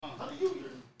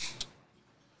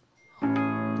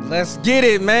Let's get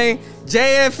it, man.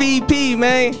 JFEP,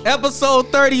 man. Episode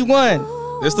 31.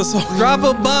 This the song. Drop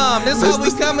a bomb. This how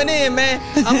we coming in, man.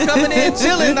 I'm coming in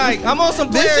chilling like I'm on some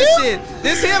player shit.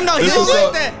 This him, no, he don't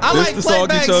like that. I like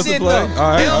playback shit, though.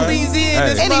 LBZ in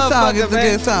this Any song is a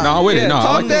good song. No, I'm with it. No,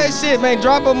 talk that shit, man.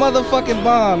 Drop a motherfucking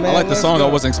bomb, man. I like the song. I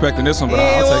wasn't expecting this one, but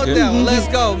I'll take it. Let's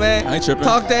go, man. I ain't tripping.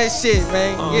 Talk that shit,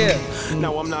 man. Yeah.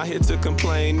 No, I'm not here to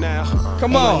complain now.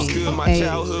 Come on. My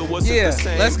childhood wasn't the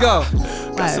same. Let's go.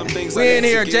 We in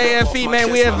here, JFE,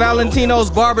 man. We at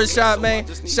Valentino's Barbershop, man.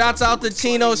 Shouts out to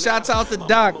Chino. Shouts out to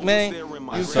Doc, man.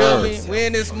 You feel me? We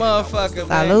in this motherfucker,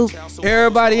 man. Salute.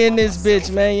 Everybody in this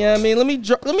bitch, man. You know what I mean? Let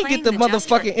me get the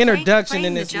motherfucking introduction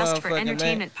in this motherfucker,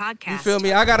 man. You feel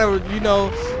me? I gotta,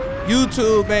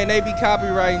 YouTube, man. They be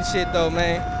copywriting shit though,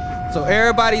 man. So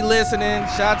everybody listening,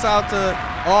 shouts out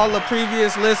to all the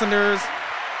previous listeners,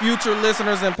 future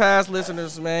listeners, and past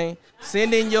listeners, man.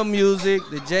 Send in your music,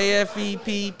 the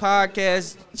JFEP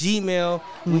podcast Gmail.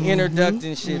 We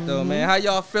introducing shit though, man. How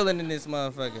y'all feeling in this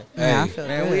motherfucker? Yeah, I feel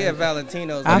man, good. we at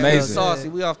Valentino's. Amazing. Saucy.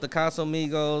 We off the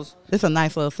Casamigos. It's a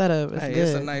nice little setup. It's good.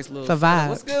 It's a nice little vibe.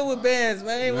 What's good with bands,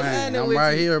 man? What's happening I'm with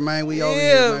right you? here, man. We over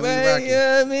here, man. Man. We rocking. You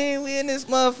know what I mean? We in this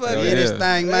motherfucker. Get this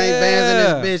thing, man.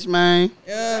 Bands in this bitch, man.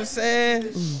 You know what I'm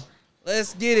saying?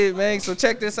 Let's get it, man. So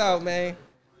check this out, man.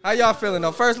 How y'all feeling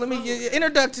though? First, let me get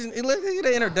introduction. Let me get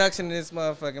an introduction to this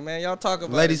motherfucker, man. Y'all talk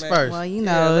about ladies it, man. first.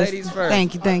 Well, ladies first.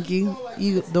 Thank you.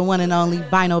 You, the one and only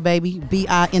Bino Baby,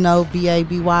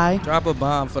 BINOBABY. Drop a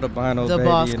bomb for the Bino The Baby.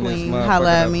 boss in this queen. motherfucker,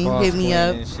 Holla at the me. boss Hit me queen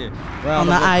up and shit. on Round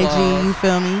the of IG. applause. You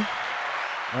feel me?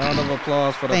 Round of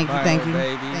applause for the Thank you, Bino thank you,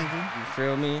 Baby. thank you. You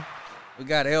feel me? We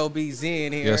got LBZ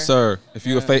in here. Yes, sir. If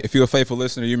you a faithful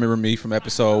listener, you remember me from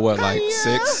episode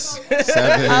 6, 7. Oh,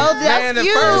 that's Man, the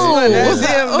you. first one, that's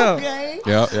him, though. Okay.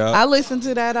 Yeah. I listened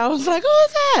to that. I was like, who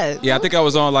is that? Yeah, I think I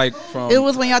was on from. It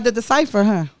was when y'all did the cipher,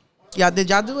 huh? Did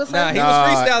y'all do a cipher? Nah, he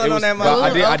was freestyling on that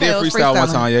motherfucker. I did freestyle one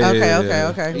time. Yeah.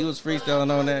 Okay. He was freestyling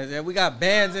on that. Yeah, we got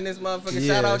bands in this motherfucker.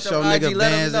 Shout out show your IG. nigga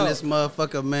Let bands them in know. this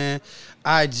motherfucker, man.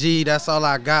 IG, that's all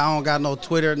I got. I don't got no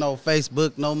Twitter, no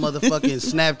Facebook, no motherfucking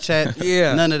Snapchat.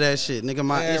 Yeah. None of that shit, nigga.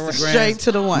 My Yeah, Instagram. Straight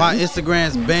to the one. My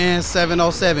Instagram's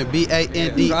band707,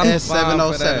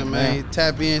 BANDS707, man. Yeah.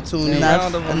 Tap in, tune in.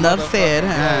 Enough said,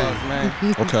 huh?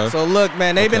 Man. Okay. So look,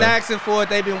 man, they've been Okay. asking for it.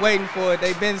 They've been waiting for it.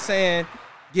 They've been saying,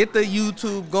 get the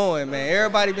YouTube going, man.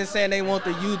 Everybody been saying they want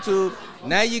the YouTube.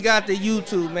 Now you got the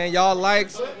YouTube, man. Y'all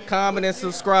likes, comment, and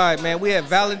subscribe, man. We at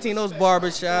Valentino's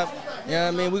Barbershop. You know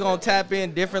what I mean? We're going to tap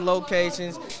in different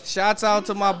locations. Shouts out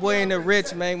to my boy in the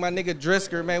Rich, man. My nigga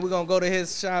Drisker, man. We're going to go to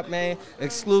his shop, man.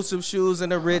 Exclusive shoes in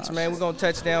the Rich, man. We're going to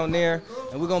touch down there.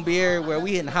 And we're going to be everywhere.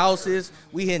 We hitting houses.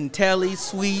 We hitting tellies,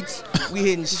 suites. We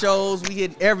hitting shows. We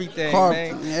hitting everything,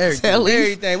 man.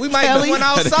 Everything. We might Tellies? do one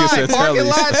outside. Parking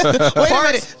lots. Wait a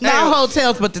minute. Not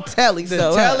hotels, but the tellies, The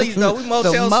though. tellies, though. We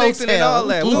Motel 6 and all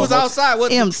that. We was outside.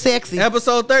 What sexy.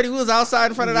 Episode 30, we was outside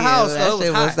in front of the house. So it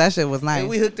was hot. That shit was nice. And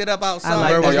we hooked it up outside.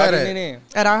 like Where was that at?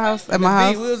 At our house, at my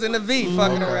V, house. we was in the V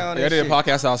fucking around. They and did a shit.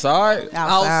 podcast outside.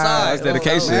 Outside. That's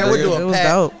dedication. Man, we do It a was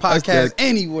dope. podcast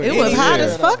anywhere. It was hot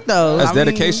as fuck, though. That's I mean,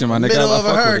 dedication, my nigga. middle I of a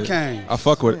fuck with it. hurricane. I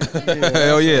fuck with it.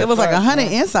 Hell yeah. It was like 100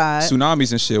 inside.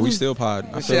 Tsunamis and shit. We still pod.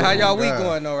 I Shit, feel how it. y'all week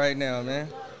going though right now, man?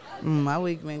 My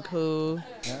week been cool.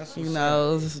 That's You what's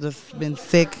know, it's just been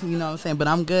sick. You know what I'm saying? But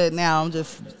I'm good now. I'm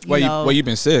just, Wait, know. you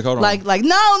been sick? Hold on. Like,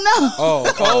 no. Oh,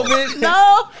 COVID?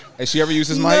 No. Has she ever used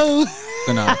his mic? No.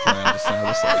 No, I'm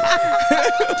saying.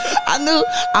 I knew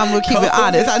I'm gonna keep it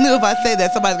honest. I knew if I say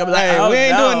that, somebody's gonna be like, Hey, oh, we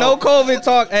ain't no. doing no COVID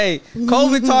talk. Hey,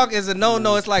 COVID talk is a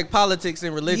no-no. It's like politics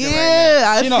and religion right Yeah,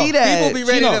 I Chino, see that. now. People be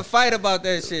ready Chino. to fight about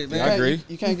that shit, man. I agree.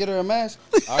 You can't get her a mask?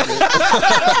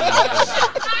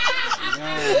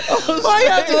 Why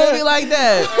y'all doing me like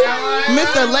that,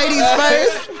 Mr. Ladies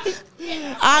First?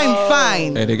 I'm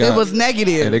fine. Hey, they got- it was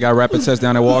negative. Hey, they got rapid tests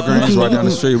down at Walgreens right down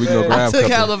the street. We can go grab I a took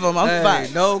couple. hell of them. I'm Hey,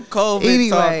 fine. no COVID Anyway,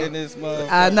 talk in this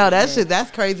motherfucker. I know that shit. That's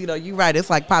crazy though. You right. It's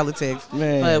like politics.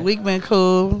 Man. But week been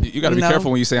cool. You got to be know?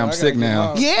 careful when you say I'm I sick gotta get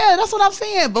now. mine. Yeah, that's what I'm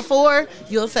saying. Before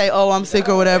you'll say, "Oh, I'm sick"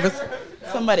 or whatever.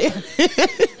 Somebody.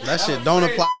 That shit don't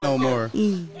apply no more.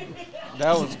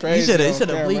 That was crazy. You should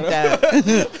have bleeped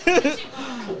that.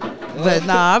 But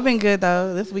nah, I've been good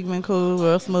though. This week been cool,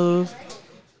 real smooth.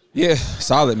 Yeah,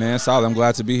 solid, man. Solid. I'm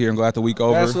glad to be here. I'm glad the week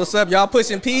over. That's what's up. Y'all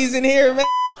pushing peas in here, man?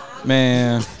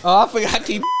 Man, Oh, I forgot. I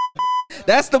keep.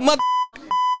 That's the mother.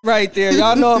 right there.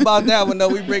 Y'all know about that one though.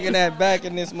 We bringing that back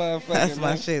in this motherfucker. That's my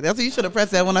man. shit. That's what you should have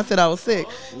pressed that when I said I was sick.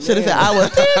 Should have said I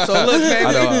was. So look,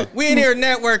 I know. man, we in here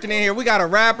networking in here. We got a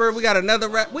rapper. We got another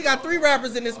rap. We got 3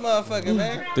 rappers in this motherfucker,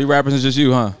 man. 3 rappers and just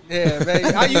you, huh? Yeah,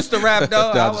 man. I used to rap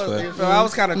though. Nah, just play. I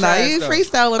was kind of Nah, trash. you though.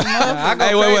 freestyling, man. I go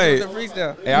Hey, crazy wait. with the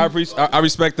freestyle. Hey, I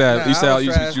respect that. Nah, you said I you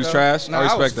was though. trash. Nah, I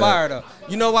respect was that. fire though.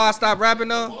 You know why I stopped rapping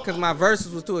though? Because my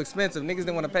verses was too expensive. Niggas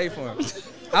didn't want to pay for them.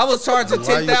 I was charging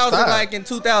Why you 10,000 stop? like in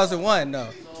 2001 though.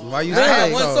 Why you I had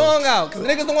stop, one though? song out because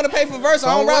niggas don't want to pay for verse.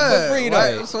 I don't rap for free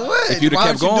though. Why- So what? If you'd have Why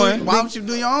kept don't you do- going- why don't you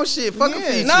do your own shit? Fuck a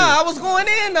feature. Nah, I was going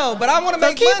in though, but I want to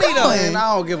make keep money though. going. Man,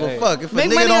 I don't give a fuck. If a Make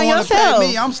nigga money don't on want to pay yourself.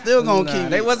 me, I'm still gonna Nah, keep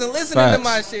they it. wasn't listening to Facts.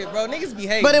 my shit, bro. Niggas be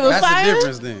hating. But it was That's fire. the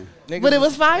difference then. Niggas But it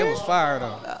was fire? It was fire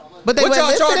though. But they What weren't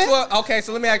y'all charge listening. for? Okay,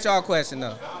 so let me ask y'all a question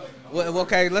though. Well,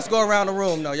 okay, let's go around the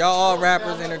room though. Y'all all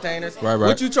rappers, entertainers. Right.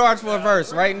 What you charge for a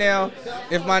verse right now?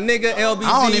 If my nigga LBZ,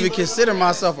 I don't even consider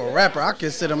myself a rapper. I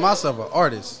consider myself an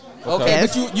artist. Okay,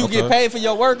 Yes. but you Okay. get paid for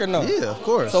your work or no? Yeah, of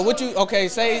course. So what you? Okay,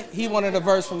 say he wanted a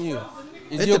verse from you.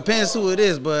 Is It you- depends who it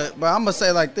is, but I'm gonna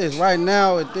say like this. Right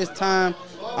now, at this time,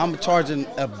 I'm charging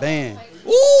a band.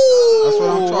 Ooh, That's what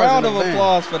I'm charging round a of band.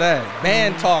 applause for that.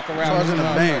 Band talk around. Charging this a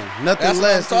motherfucker. band. Nothing That's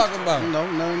less. what I'm talking about.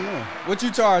 No, no, no. What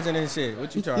you charging and shit?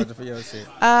 What you charging for your shit?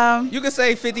 You You can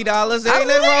say $50. There ain't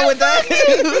nothing wrong with that.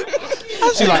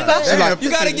 She like, You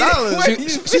gotta get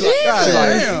it. she like,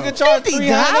 You can charge $300.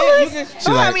 You can-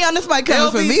 Don't like- have me on this mic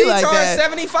coming for me LBZ like charge that.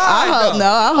 75. I though. no,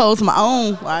 I hold my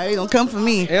own. All right, don't come for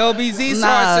me. LBZ Nah.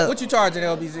 charge. What you charging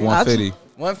LBZ? 150.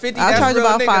 150. I that's charge real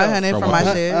about nigga, though. 500 for my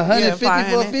Huh? shit. 150 Yeah, for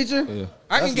a 500. feature? Yeah.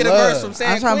 I can That's get a love. verse from San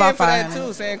I'm talking Quinn about for that 500.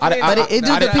 too. San I, Quinn. But it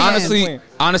do depend.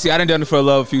 honestly, I done it for the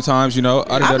love a few times. You know,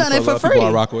 I I've done it for done the it love for people I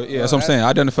free. rock with. Yeah, that's what I'm saying.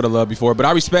 I done it for the love before, but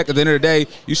I respect. At the end of the day,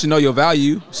 you should know your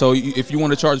value. So if you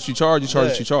want to charge what you charge, you charge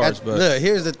what you charge. But Look,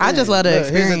 here's the thing. I just love the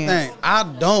Here's the experience. thing. I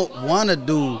don't want to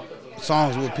do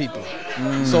songs with people.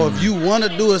 So if you want to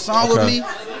do a song with Okay. me,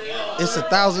 it's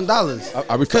 $1,000.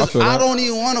 I Because feel I that. don't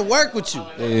even want to work with you.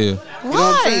 yeah, You know what I'm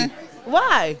Why? saying?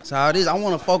 Why? That's how it is. I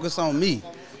want to focus on me.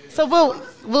 So,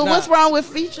 what's wrong with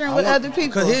featuring with other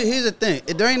people? Because here's the thing.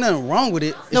 There ain't nothing wrong with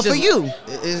it. It's No, for just- you.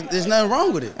 There's nothing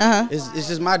wrong with it. Uh-huh. It's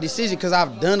just my decision because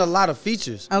I've done a lot of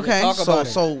features. Okay. Talk about it.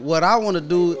 So what I want to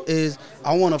do is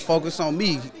I want to focus on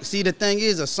me. See, the thing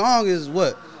is, a song is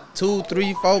what 2,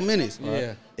 3, 4 minutes.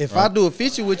 Yeah. If I do a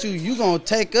feature with you gonna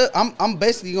take up. I'm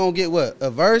basically gonna get what, a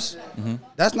verse.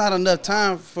 That's not enough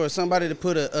time for somebody to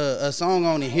put a song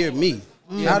on and hear me.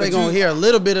 Now they but gonna you- hear a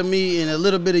little bit of me and a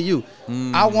little bit of you.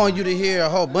 I want you to hear a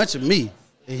whole bunch of me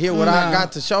and hear what I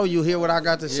got to show you. Hear what I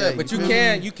got to say. But you feel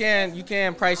me?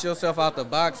 can price yourself out the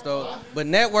box though. But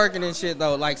networking and shit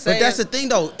though, like say But that's the thing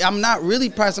though. I'm not really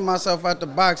pricing myself out the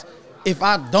box if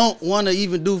I don't want to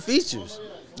even do features.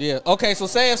 yeah. Okay, so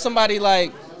say if somebody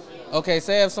like,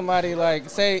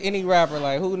 say any rapper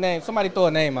like who name somebody throw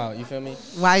a name out. You feel me?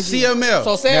 YG. CML.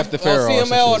 So say Nef the if Pharaoh or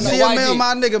CML or some no, shit. YG, CML,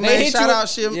 my nigga, they man. hit Shout you- out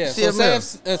shit- Yeah, so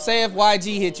CML. say if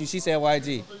YG hit you, she said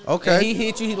YG. Okay. And he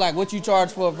hit you. He like, what you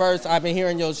charge for a verse? I've been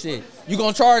hearing your shit. You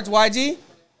gonna charge YG?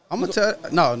 I'm gonna tell.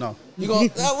 No. You gonna?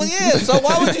 Well, yeah. So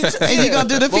why would you? And you gonna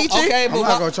do the Well, feature? okay, I'm but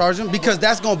not gonna charge him because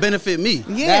that's gonna benefit me.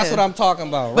 Yeah. that's what I'm talking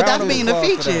about. But Round that's of being the applause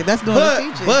for feature. that. That's doing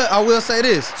the feature. But I will say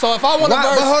this. So if I want a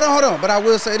verse, But hold on. But I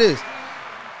will say this.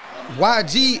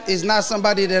 YG is not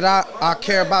somebody that I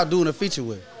care about doing a feature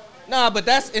with. nah, but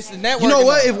it's the network. You know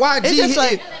what? If It's just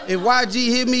like- if YG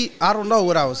hit me, I don't know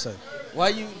what I would say. Why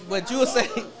you? But you would say.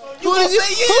 You Who gonna did you-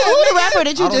 say who yeah? the nigga. rapper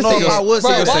that you I don't just know said? if I would Bro,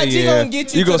 say You gonna YG say yeah. gonna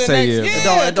get you, You to gonna the say next. yeah.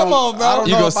 Yeah, It don't- come on, I bro. don't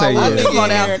You know gonna if I say would. yeah. Come on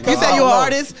now. You Come said on. you an know.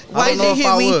 artist. I don't YG know if hit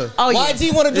I me. would. Oh, yeah.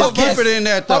 YG wanna do It's deeper than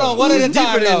that, though. Hold on, one at a It's deeper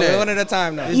time than though. that. One at a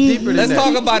time though. It's deeper than Let's that.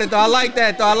 talk about it though. I like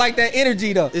that though. I like that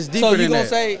energy though. It's So deeper you than gonna that.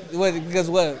 say because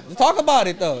what? Talk about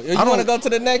it though. You don't- want to go to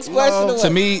the next question? Or what? to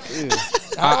me,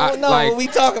 I don't know like, what we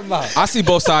talking about. I see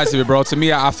both sides of it, bro. To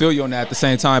me, I feel you on that at the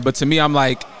same time. But to me, I'm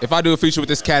like, if I do a feature with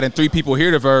this cat and 3 people hear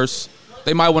the verse,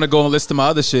 they might want to go and listen to my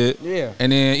other shit. Yeah.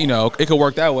 And then, it could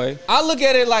work that way. I look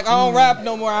at it like I don't rap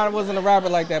no more. I wasn't a rapper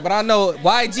like that, but I know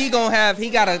YG he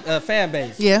got a fan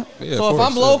base. Yeah. Yeah, So of if course,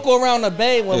 I'm yeah. local around the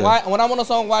Bay, when Yeah. when I want a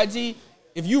song YG,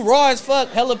 if you raw as fuck,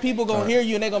 hella people gonna hear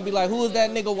you and they gonna be like, "Who is that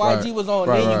nigga YG Right. was on?"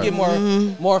 Right, then you right.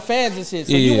 get more fans and shit.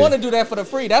 So Yeah, you yeah. want to do that for the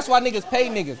free. That's why niggas pay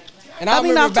niggas. And I I mean,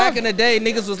 remember I've back talked- in the day,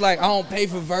 niggas was like, "I don't pay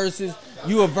for verses.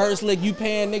 you a verse lick, you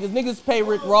paying niggas. Niggas pay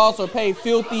Rick Ross or pay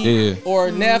Filthy Yeah.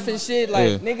 or Neff and shit. Like,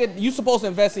 Yeah. nigga, you supposed to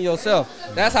invest in yourself.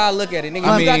 That's how I look at it, nigga.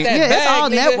 I You got mean- that Yeah, it's bag, all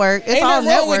nigga. network. It's Ain't all nothing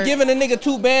wrong with network. giving a nigga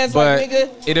 2 bands, But like, nigga.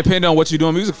 it depends on what you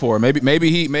doing music for. Maybe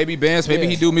bands. Maybe Yeah.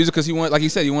 he do music because he want, like he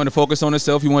said, he wanted to focus on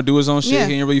himself. He want to do his own shit. Yeah.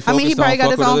 He ain't really I focused mean, he on probably got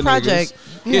fuck his with own other project.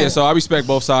 niggas. Yeah. Yeah, so I respect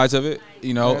both sides of it.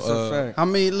 You know, That's a fact. I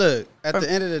mean, look, at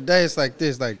the end of the day, it's like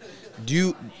this. Like,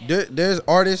 there's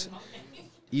artists,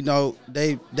 you know,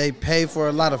 they pay for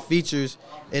a lot of features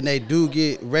and they do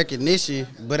get recognition,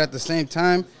 but at the same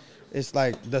time, it's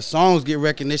like the songs get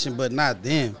recognition, but not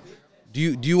them. Do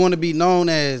you want to be known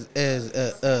as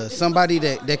somebody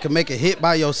that can make a hit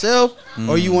by yourself,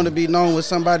 or you want to be known as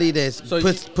somebody that's So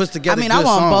puts together? I mean, good I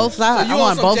want songs? both sides. So you I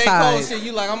want some both J. Cole sides. shit,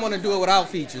 you like, I'm gonna do it without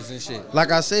features and shit.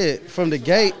 Like I said, from the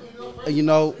gate, you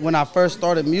know, when I first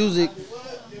started music,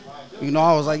 you know,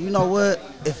 I was like, you know what?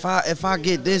 If I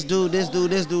get this dude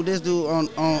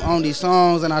on these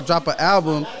songs and I drop an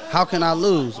album, how can I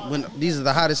lose when these are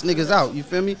the hottest niggas out? You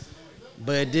feel me?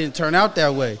 But it didn't turn out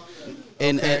that way.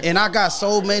 And I got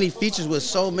so many features with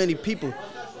so many people.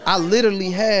 I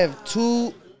literally have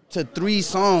 2 to 3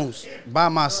 songs by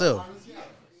myself.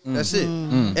 That's it.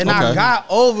 And I okay. got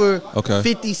over Okay.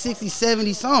 50, 60,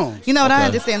 70 songs. You know what I Okay.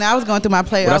 understand? I was going through my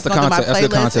Well, that's the playlist, context- that's the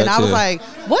and I context, was yeah. like,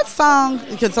 "What song?"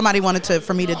 Because somebody wanted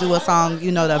for me to do a song,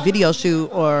 you know, the video shoot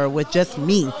or with just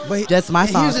me, But just my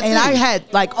here's songs. the And I thing. had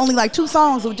like only like 2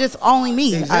 songs with just only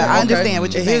me. I understand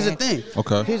what you're And saying. here's the thing.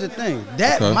 Okay. Here's the thing.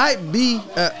 That Okay.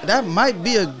 might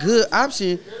be a good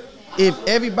option if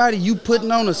everybody you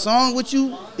putting on a song with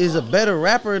you is a better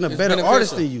rapper and a better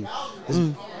artist than you.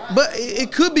 But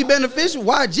it could be beneficial.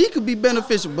 YG could be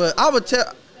beneficial, but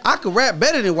I could rap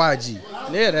better than YG.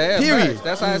 Yeah, Period.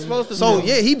 That's how it's supposed to be. So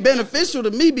yeah, he beneficial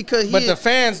to me because he. But the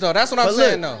fans though, that's what I'm but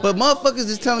saying look, though. but motherfuckers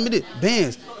is telling me this.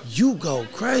 Bands, you go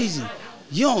crazy.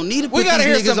 You don't need to put We gotta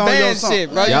these hear niggas some on your band song.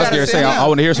 shit, bro. Yeah, I was gotta gonna send say, me- I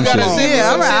want to hear some you shit. gotta send me Yeah,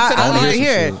 some all right. shit to I the want to live.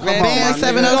 hear it. Come on, Band my nigga.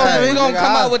 707. We're gonna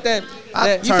come out with that. You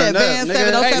said Band nigga.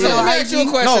 707 Hey, so on let me ask you a IG?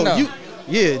 question No, though.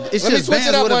 it's Let me just switch it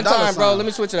bands up with a one dollar time, bro. sign. Let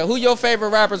me switch it up. Who your favorite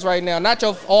rappers right now? Not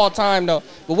your all time though,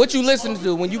 but what you listen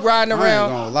to when you riding I ain't around?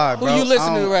 gonna lie, bro. Who you listen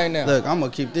I to don't- right now? Look, I'm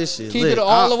gonna keep this shit. Keep lit. it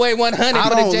all I- the way 100 I for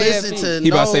the don't JFE. listen to He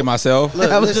about to no- say myself. Look,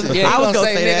 I was listen. just- Yeah, I you was gonna gonna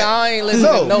say, say nigga, that. I ain't listening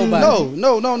to nobody.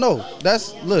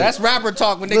 No. That's rapper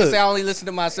talk when niggas Look. say I only listen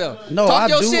to myself. No, talk I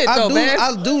your do. shit though, man.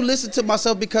 I do listen to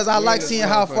myself because I like seeing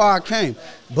how far I came.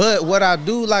 But what I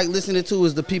do like listening to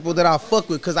is the people that I fuck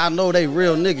with because I know they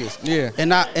real niggas. Yeah.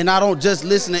 And I don't just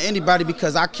listen to anybody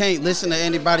because I can't listen to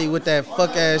anybody with that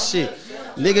fuck ass shit.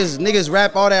 Niggas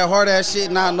rap all that hard ass shit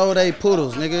and I know they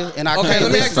poodles, nigga. And I Okay, can't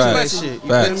let me listen ask to you a that question. shit. You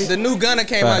Facts. feel me? The new Gunna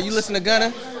came out. Facts. You listen to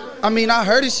Gunna? I mean, I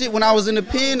heard his shit when I was in the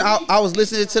pen. I was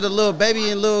listening to the Lil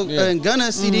Baby and Lil Yeah. and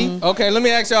Gunna CD. Okay, let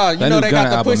me ask y'all. You That know new they Gunna got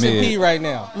the album Push and mid. P right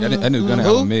now. That new Gunna Who?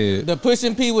 album mid. The Push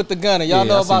and P with the Gunna. Y'all Yeah,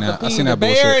 know I seen about that. the I P. seen The that Bay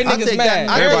bullshit. Area I niggas think mad. that-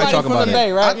 I Everybody talk from about the it.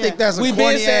 Bay, right? I think that's a We corny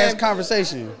been ass saying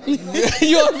conversation. you ain't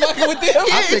fucking with them.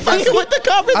 I think that's with the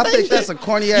conversation. I think that's a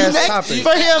corny ass next. topic. For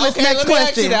him, it's Okay, next let me ask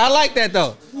you question. that. I like that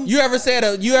though. You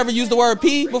ever used the word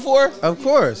P before? Of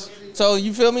course. So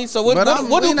you feel me? So what But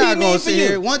what we do P not mean gonna for sit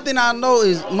here. you? One thing I know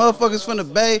is motherfuckers from the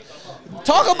Bay,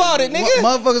 Talk about it, nigga.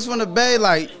 motherfuckers from the Bay,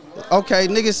 like, okay,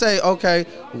 niggas say, okay,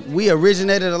 we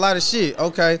originated a lot of shit,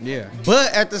 okay? Yeah.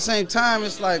 But at the same time,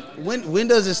 it's like, when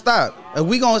does it stop? Are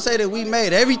we gonna say that we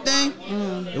made everything?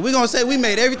 Are we gonna say we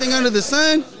made everything under the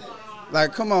sun?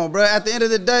 Like, come on, bro. At the end of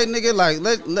the day, nigga, like,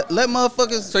 let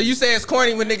motherfuckers. So you say it's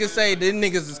corny when niggas say them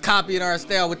niggas is copying our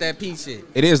style with that P shit.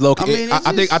 It is low key. I mean, it's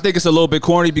I think just- it's a little bit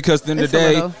corny because at the end of the It's a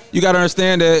day, little. you gotta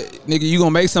understand that nigga, you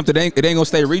gonna make something. It ain't gonna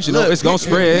stay regional. It's gonna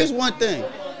Here's spread. one thing.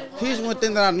 Here's one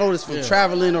thing that I noticed from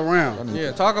traveling around.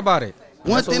 Yeah, talk about it.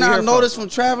 One That's what thing we I here for. noticed from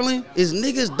traveling is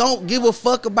niggas don't give a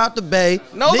fuck about the Bay.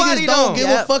 Nobody niggas don't don't. give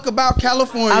Yep. a fuck about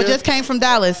California. I just came from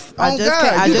Dallas. I Oh, just God.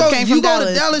 came, I You just go- came from you Dallas.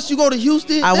 go to Dallas, you go to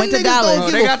Houston. I them went to niggas Dallas. Don't Oh,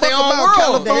 give they a got fuck their own about world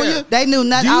California. They knew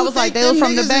nothing. Do you I was like, think they was them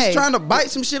from the niggas Bay. is trying to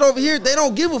bite some shit over here? They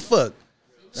don't give a fuck.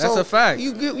 That's a fact.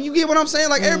 You get what I'm saying?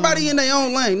 Like everybody in their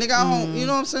own lane, nigga. I don't. You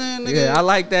know what I'm saying? Nigga? Yeah, I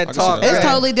like that can talk. see that. It's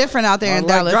man. totally different out there in Like,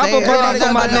 Dallas. drop a bomb Everybody's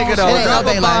for my got their own nigga shit. though. Ain't Drop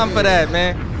no a Bay bomb life. for that,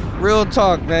 man. Real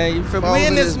talk, man. You feel me? We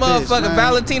in this Falls in this motherfucker, bitch, man.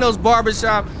 Valentino's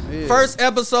Barbershop. Yeah. First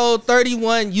episode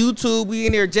 31, YouTube. We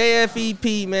in here,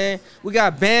 JFEP, man. We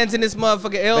got bands in this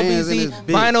motherfucker, Bands in LBZ, this bitch.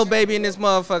 Vinyl Baby in this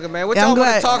motherfucker, man. What Yeah, y'all I'm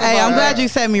want to glad. talk Hey, about? I'm glad man? you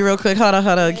said me real quick. Hold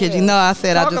on, kid. You know I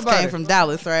said Talk I just about came it. from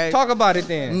Dallas, right? Talk about it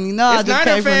then. You know, I It's just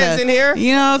Niner came from fans the, in here.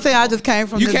 You know what I'm saying? I just came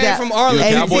from. You the came from Arlington.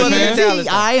 You a Cowboy fan? Dallas.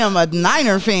 I am a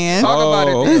Niner fan. Talk about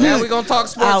it Oh, then. okay. Now we gonna talk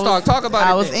sports talk. Talk about it.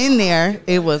 I was then. in there.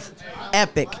 It was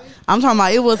epic. I'm talking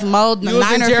about it was more You was in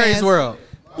Niner Jerry's fans. world.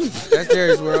 That's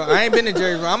Jerry's World. I ain't been to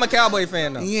Jerry's World. I'm a Cowboy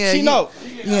fan though. Yeah, She know.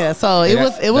 Yeah, so it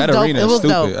was that dope. arena It is was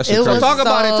stupid. dope. That shit It was crazy. Talk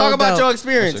about it. so Talk about dope. your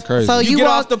experience. That shit crazy. So You you get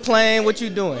walk- off the plane. What you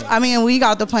doing? I mean, we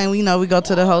got off the plane. We go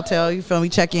to the hotel. You feel me?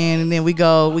 Check in, and then we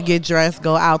get dressed,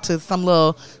 go out to some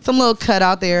little cut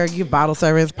out there, give bottle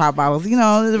service, pop bottles, the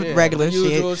Yeah, regular the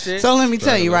usual shit. So let me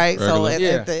tell you, right? So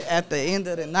Regular. at the end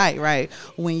of the night, right,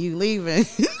 when you leaving,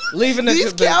 Leaving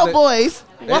these the cowboys,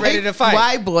 They ready to fight.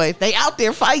 white boys, they out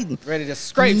there fighting. ready to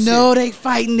scrape No, shit. they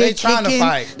fighting. They They trying to kicking.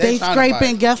 fight. They They trying to scraping.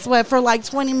 fight. Guess what? For like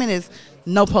 20 minutes,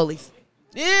 no police.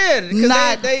 Yeah, because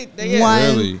Not they one.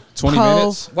 Really? 20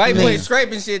 minutes? white boys police.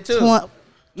 scraping shit too. 20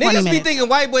 Niggas be minutes. thinking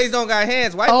white boys don't got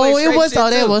hands. White Oh, boys it was. scrape Oh,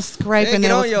 shit they too. was scraping. They get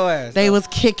They on was- your ass. They was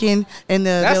kicking, and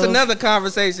That's there was- another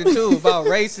conversation too about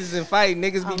races and fighting.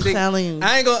 Niggas be I'm thinking. telling you.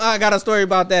 I got a story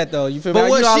about that though. You feel me? But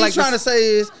what You know, I she's like trying to this- say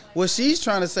is, what she's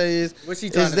trying to say is, What she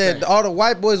trying to that say? all the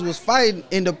white boys was fighting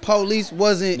and the police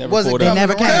wasn't Never wasn't pulled up. coming They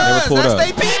never came. around. Never Cuz, pulled that's up.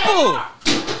 they people.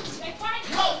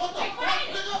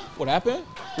 What happened?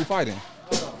 Who fighting?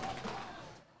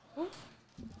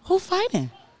 Who fighting?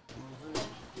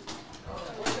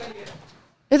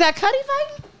 Is that Cuddy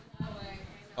fighting?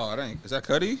 Oh, it ain't. Is that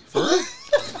Cuddy? For real? Cuddy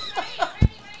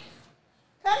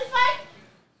fighting?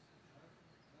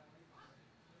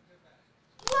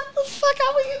 What the fuck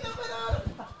are we in the middle of?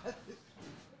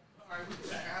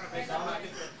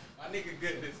 My nigga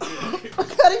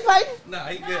good. Cuddy fighting? Nah,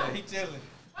 he good. He chilling.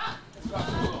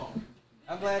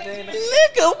 I'm glad they ain't.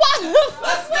 Nigga, what the fuck?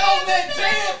 Let's go, man.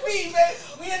 JFE, man.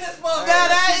 We in this motherfucker. God,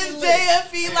 that is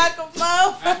JFE like a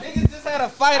motherfucker. Niggas just had a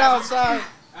fight outside.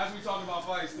 As we talking about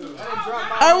fights, too.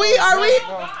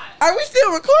 Are we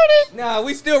still recording? Nah,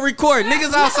 we still recording.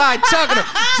 Niggas outside chucking them.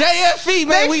 JFE,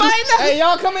 man. They fighting us. Hey,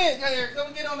 y'all come in. Here,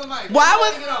 come get on the mic. Why Come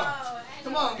was- on, get on.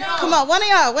 Come on, get on. Come on, one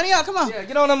of y'all, come on. Yeah,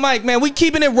 get on the mic, man. We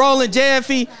keeping it rolling.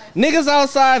 JFE. Niggas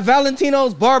outside.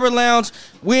 Valentino's Barber Lounge.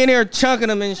 We in here chunking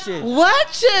them and shit. What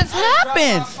just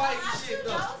happened?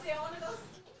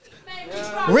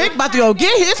 Rick about to go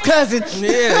get his cousin.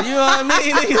 Yeah, you know what I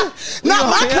mean? Nigga? Not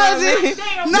my cousin.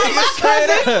 Not my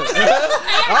cousin.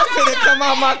 I'm finna come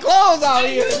out my clothes out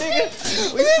here,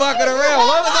 nigga. We fucking around.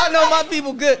 What was I know my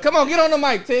people good? Come on, get on the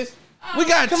mic, Tish. We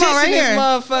got Come Tish on, right in this here.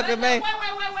 motherfucker, man.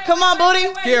 Come on,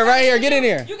 booty. Here, right here. Get in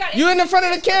here. You in the front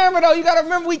of the camera, though. You got to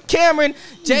remember we Cameron.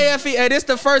 JFE. Hey, this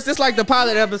the first. This like the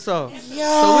pilot episode. Yo.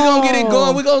 So we going to get it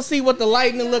going. We going to see what the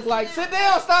lighting look like. Sit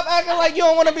down. Stop acting like you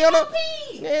don't want to be on the...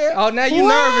 Yeah. Oh, now you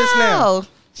nervous now. Wow.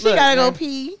 She Look, gotta go man.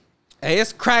 pee. Hey,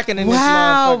 it's cracking in this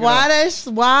Wow.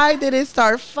 motherfucker. Why did it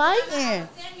start fighting?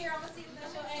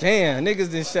 Damn,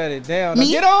 niggas didn't shut it down. Me?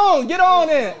 Get on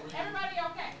in.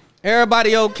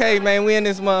 Everybody okay, man. We in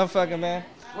this motherfucker, man.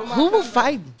 Who was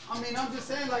fighting? I mean, I'm just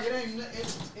saying, like, it ain't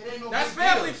no. That's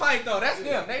family fight, though. That's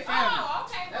them. They family. Oh,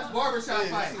 okay. That's barbershop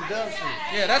fight. Dumb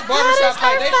Yeah, that's How barbershop does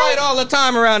fight. her They fight? fight all the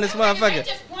time around this motherfucker.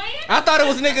 Just playing? I thought it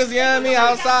was niggas, you know what I mean,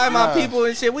 outside, my people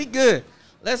and shit. We good.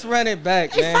 Let's run it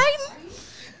back, They man. fighting?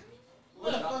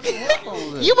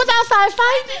 You was outside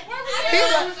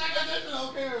fighting?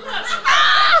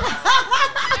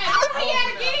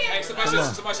 Hey,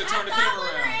 somebody should turn the camera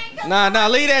around. Nah,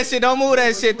 leave that shit. Don't move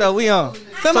that shit, though. We on.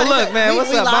 Somebody so, look, said- man, we- what's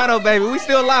we up, live? Bono, baby? We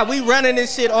still live. We running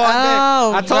this shit all day.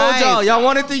 Oh, I told right. y'all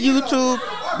wanted the YouTube.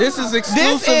 This is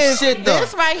exclusive shit, though.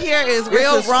 This right here is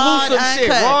Real real raw and exclusive shit.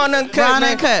 uncut. Raw and uncut, Raw and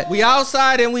man. uncut. We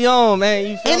outside and we on, man.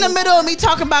 You feel In the me? middle of me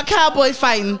talking about cowboys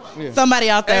fighting, somebody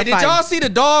out there Hey, did fighting. y'all see the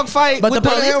dog fight? But with the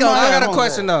police gonna I got come. a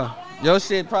question though. Your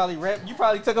shit probably ripped. You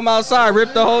probably took him outside,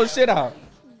 ripped the whole shit out.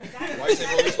 Why you say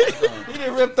police fight from? He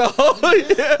didn't rip the whole.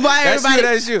 Yeah. Why That's everybody? you.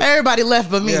 That's you. Everybody left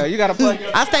but me. Yeah, you gotta plug your.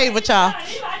 I stayed with y'all.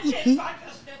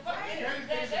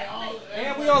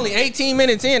 And we only 18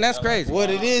 minutes in. That's crazy. What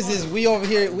it is we over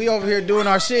here doing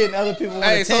our shit, and other people want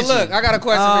Hey, so attention. look, I got a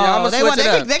question for y'all. I'm Oh, gonna switch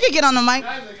it up. they could get on the mic.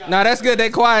 Nah, that's good. They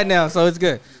quiet now, so it's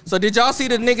good. So did y'all see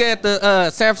the nigga at the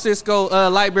San Francisco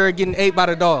library getting ate by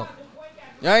the dog?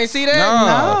 Y'all ain't see that?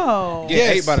 No. Get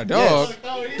Yes, ate by the dog. yes.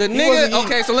 The wasn't nigga. eating-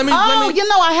 Okay, so let me. Oh, you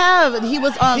know I have. He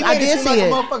was. He I made did seem see like it.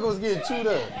 the motherfucker was getting chewed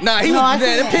up. Nah, he No, I was.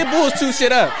 seen The it. pit bulls chew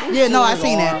shit up. Yeah, no, I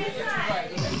seen it.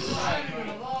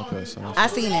 Okay, so I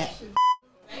seen it.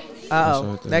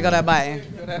 Uh-oh. There go that button.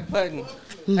 That button.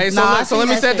 Hey, so, Nah, I look, so seen let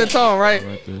me that set the shit. tone, right?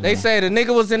 Right there. They say the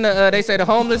nigga was in the. They say the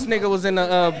homeless nigga was in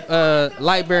the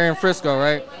library in Frisco,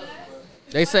 right?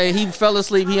 They say he fell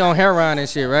asleep. He on heroin and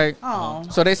shit, right? Oh.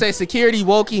 So they say security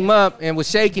woke him up and was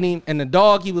shaking him, and the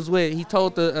dog he was with, he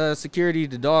told the security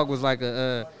the dog was like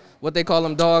a what they call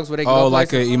them dogs where they Oh, go like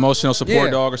places. an emotional support Yeah.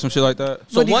 dog or some shit like that?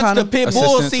 So What do you once call the him? pit bull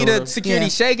Assistance see or the whatever. security Yeah.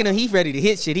 shaking him, he ready to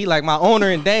hit shit. He like, my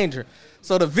owner in danger.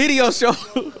 So the video show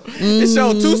it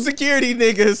showed two security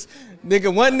niggas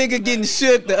Nigga, one nigga getting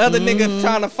shook, the other nigga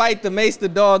trying to fight the Mace the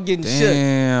dog getting shook.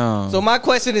 Damn. So my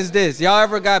question is this: y'all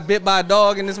ever got bit by a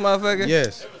dog in this motherfucker?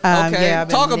 Yes. Okay, Yeah, I've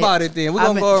been talk nipped. about it then. We're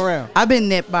gonna go around. I've been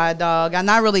nipped by a dog. I'm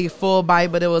not really full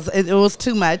bite, but it was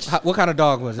too much. What kind of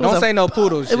dog was it? It was Don't a- say no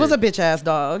poodle shit. It was a bitch ass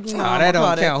dog. You know, Nah, that I'm don't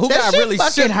gonna count. call Who that got shit really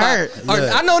fucking shook by- hurt? Or,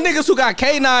 Look. I know niggas who got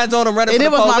canines on them running And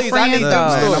from it the was my police. I friend's need them dog.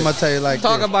 Man, stories. I'm gonna tell you like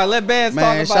Talk this. about it. Let bands talk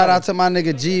Man, about shout it. out to my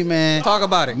nigga G, man. Talk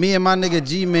about it. Me and my nigga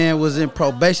G, man, was in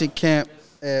probation camp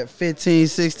at 15,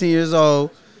 16 years old,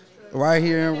 right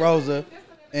here in Rosa,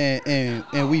 and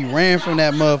we ran from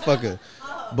that motherfucker.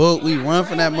 But we run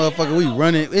from that motherfucker. We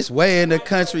running. It's way in the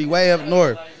country, way up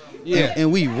north. Yeah.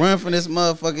 And we run from this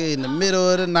motherfucker in the middle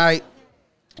of the night.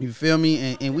 You feel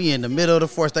me? And we in the middle of the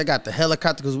forest. They got the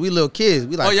helicopter because we little kids.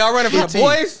 We like. Oh, y'all running from the 15.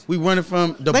 boys? We running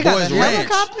from the They got boys the ranch.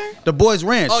 helicopter? The boys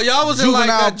ranch. Oh, y'all was in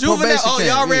like juvenile. probation Oh, y'all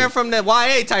camp, ran yeah. from that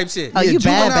YA type shit. Oh, you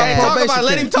juvenile bad. Talk probation about it.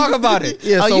 Let him camp. talk about it.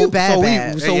 Yeah, Oh, so, you bad, so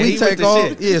bad. we so Yeah, we he with take the off.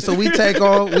 shit. Yeah, so we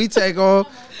take off,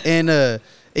 and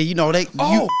you know they.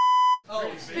 Oh.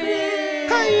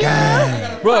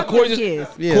 Bro, Corey just. Kids.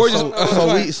 Yeah, Corey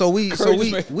so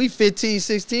just- we 15,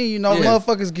 16, you know, Yeah.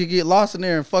 motherfuckers could get lost in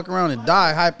there and fuck around and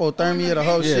die, hypothermia, the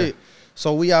whole Yeah. shit.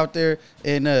 So we out there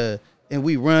and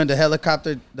we run the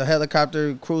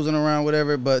helicopter cruising around,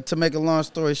 whatever. But to make a long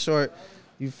story short,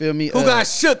 you feel me? Who got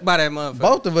shook by that motherfucker?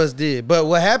 Both of us did. But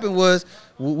what happened was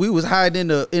we was hiding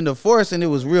in the forest and it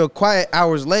was real quiet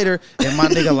hours later. And my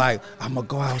nigga like, I'm gonna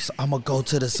go out. I'm gonna go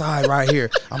to the side right here.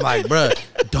 I'm like, bruh,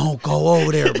 don't go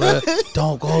over there, bruh.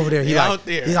 Don't go over there. He He like, out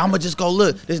there. I'm gonna just go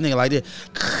look. This nigga like this.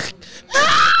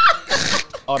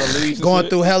 All the leaves. and Going shit.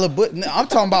 through hella I'm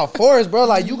talking about forest, bro.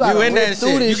 Like you gotta You in rip that through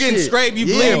shit. this You getting shit. scraped, you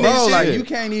yeah, bleeding bro. and Like shit. you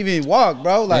can't even walk,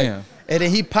 bro. Like, Damn. and then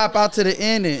he pop out to the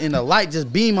end and the light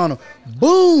just beam on him.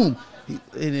 Boom.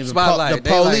 And the Spotlight. They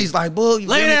police like, boo. you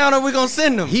Lay feel me? down or we gonna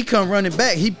send them. He come running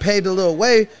back. He paved a little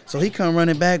way, so he come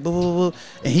running back, boo, boo, boo,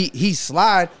 and he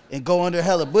slide and go under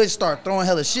hella bush, start throwing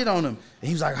hella shit on him. And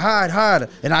he was like, hide.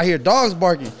 And I hear dogs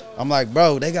barking. I'm like,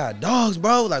 bro, they got dogs,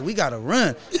 bro. Like, we gotta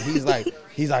run. And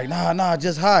he's like, nah,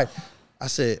 just hide. I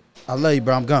said, I love you,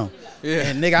 bro. I'm gone. Yeah.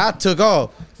 And nigga, I took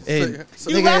off. And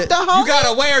You nigga, left the whole. You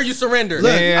got away or you surrendered?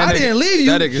 Look, Yeah, I nigga- didn't leave you.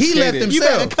 that nigga He left skated. You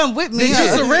himself. better come with me. Did you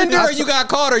huh? surrender or you got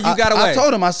caught or you got away? I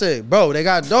told him, I said, bro, they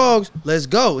got dogs. Let's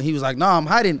go. And he was like, nah, I'm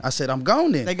hiding. I said, I'm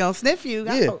gone then. They gonna sniff you.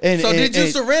 Yeah. Go. So did you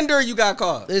surrender or you got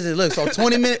caught? Listen, look, so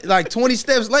 20 minutes, like 20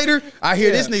 steps later, I hear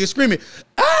this nigga screaming,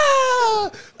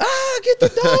 get the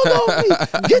dog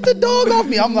off me. Get the dog off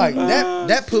me. I'm like,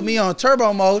 that put me on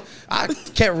turbo mode. I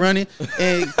kept running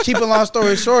and keep a long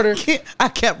story shorter. I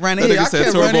kept running. That nigga I said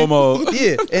kept turbo running. mode.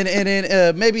 Yeah, and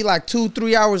then maybe like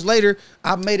 2-3 hours later,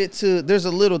 I made it to. There's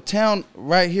a little town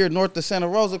right here north of Santa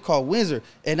Rosa called Windsor,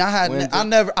 and I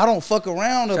don't fuck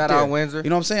around up Shout there. out Windsor. You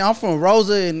know what I'm saying? I'm from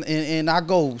Rosa, and I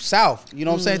go south. You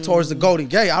know what I'm saying? Towards the Golden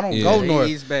Gate. I don't go north.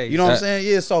 East Bay. You know what I'm That- saying?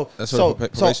 Yeah. So that's where the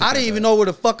probation I camp didn't even at. know where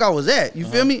the fuck I was at. You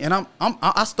feel me? And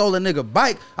I stole a nigga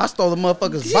bike. I stole a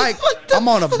motherfucker's bike. I'm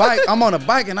on a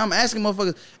bike, and I'm asking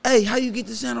motherfuckers, hey, how you get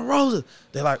to Santa Rosa?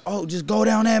 They're like, oh, just go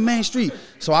down that main street.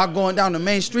 So I going down the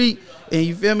main street, and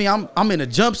you feel me? I'm in a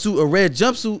jumpsuit, a red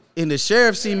jumpsuit, and the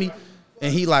sheriff see me,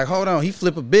 and he like, hold on. He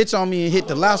flip a bitch on me and hit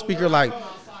the loudspeaker like,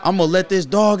 I'm gonna let this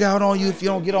dog out on you if you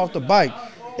don't get off the bike.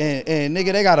 And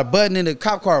nigga, they got a button in the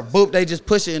cop car. Boop, they just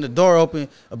push it and the door open.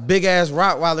 A big ass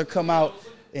Rottweiler come out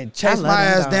and chase love my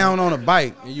them ass dogs. down on a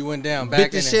bike. And you went down Bit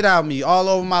back the in shit out of me, all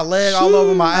over my leg, all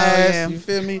over my ass. You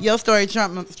feel me? Your story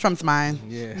trumps mine.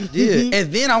 Yeah. Yeah.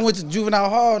 And then I went to juvenile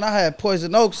hall and I had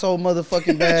poison oak so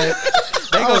motherfucking bad.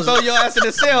 They gonna throw your ass in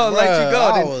the cell and let you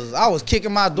go. Then I was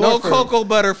kicking my door. no for cocoa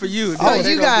butter for you. So No,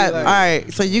 they you gonna got be like- all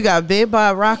right. So you got bit by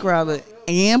a rock rattler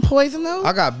and poison oak.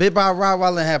 I got bit by a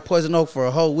Rottweiler and had poison oak for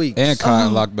a whole week. And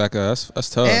Cotton locked back up. That's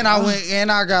tough. And I went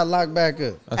and I got locked back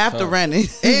up. That's After tough. running.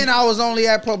 And I was only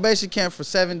at probation camp for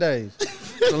 7 days.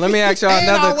 So let me ask y'all And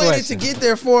I another waited question. to get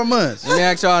there 4 months. Let me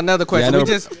ask y'all another question. Yeah, I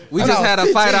we know. just I had a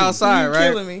know, fight 15. outside, You right?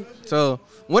 killing me. So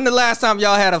when the last time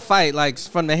y'all had a fight, like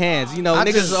from the hands? You know, I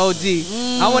niggas just- is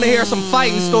OG. I want to hear some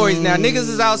fighting stories now. Niggas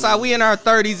is outside. We in our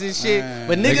 30s and shit,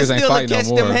 but niggas Niggas ain't still fighting no catch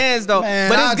them more. hands though. Man,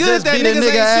 but I it's good just that beat a niggas nigga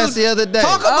ain't ass shoot. the other day.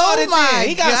 Talk about Oh it my then.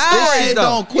 He got God. This stories shit though.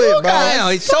 don't quit, bro.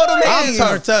 Damn, show them I'm hands.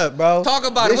 turned up, bro. Talk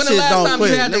about it. This When the shit last don't time you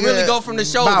quit, had to nigga. really go from the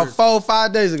shoulders? About 4 or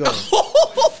 5 days ago.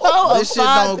 This shit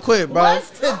don't quit, bro. What's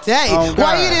today? Oh, Why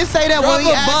God. you didn't say that Drop when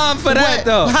we a asked? bomb for that, what-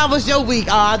 though. How was your week?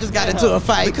 Oh, I just got into a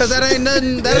fight. Because that ain't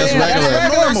nothing. That That's ain't regular.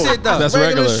 that's normal. Shit, though. That's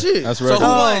regular regular. shit. That's So who regular.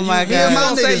 won? Oh, my You God.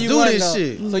 don't say Niggas you do won, this though.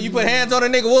 shit. So you put hands on a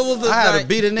nigga. What was the? I had to like,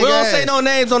 beat a nigga We don't say ass. no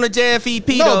names on the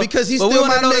JFEP No, though, because he's but we still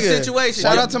wanna my know the nigga. situation.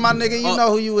 Shout out to my nigga. You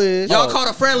know who you is. Y'all caught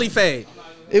a friendly fade.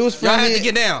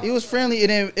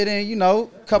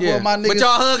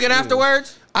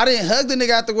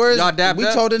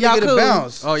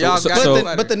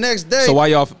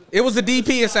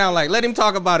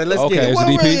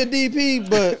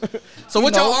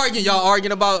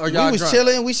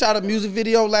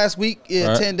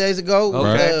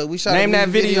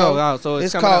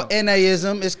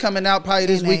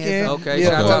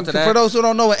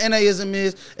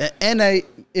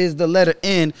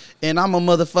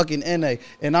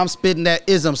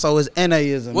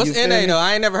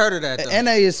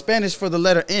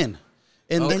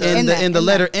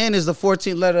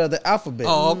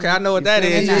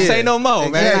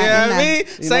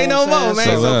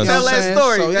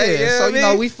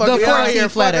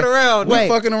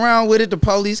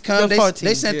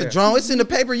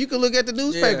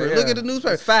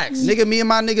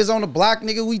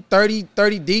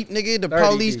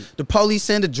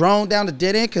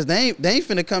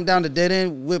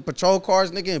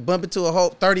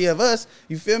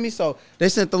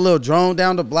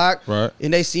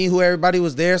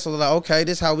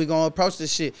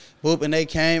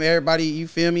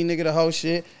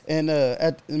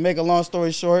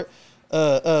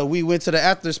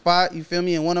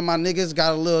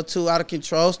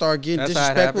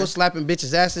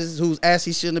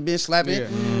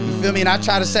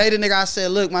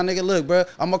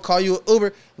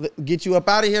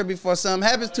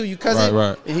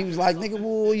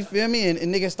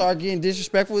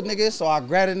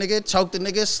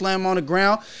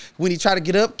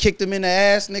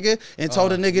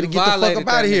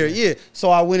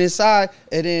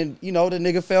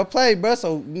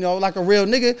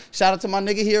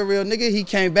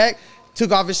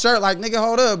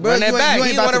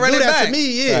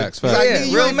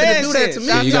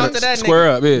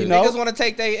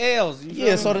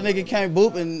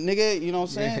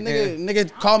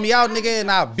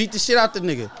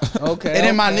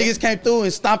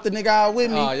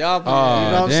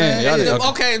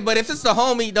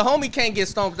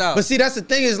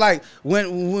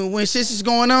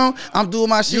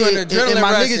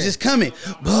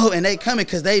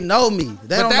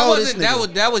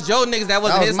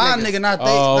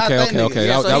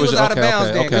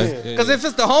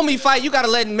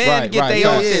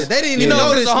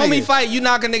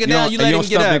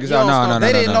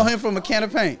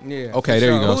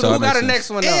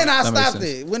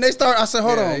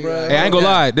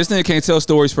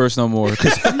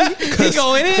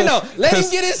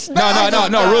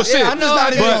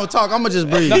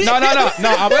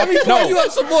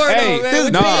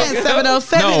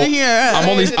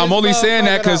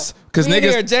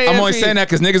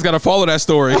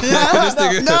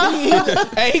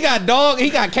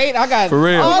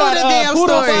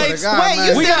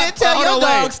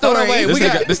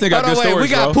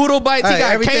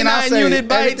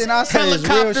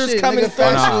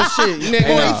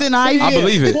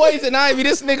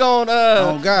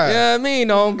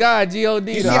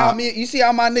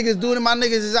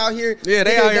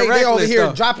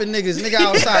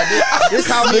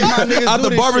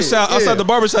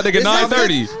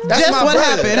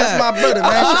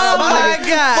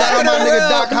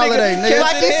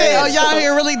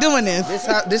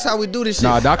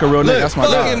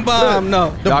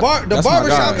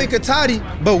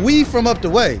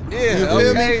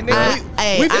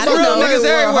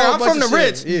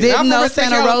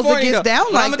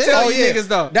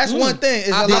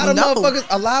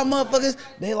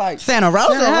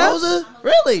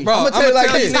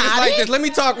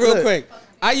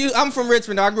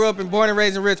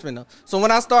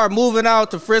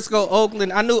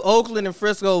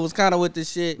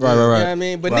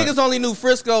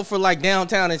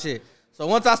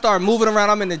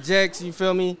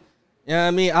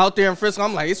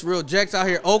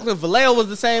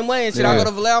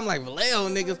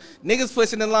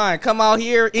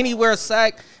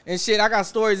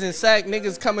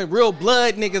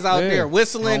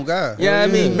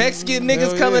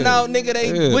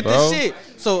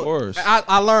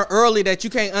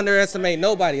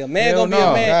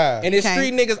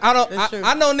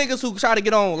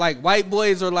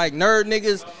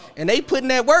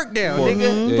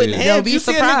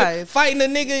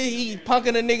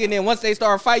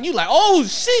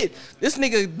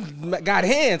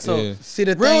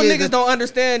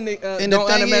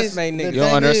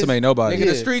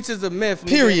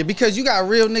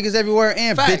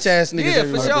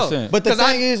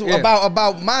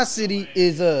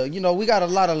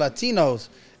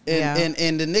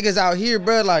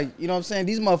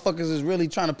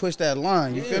 push that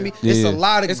line. You feel me? Yeah. It's a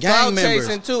lot of It's gang clout members.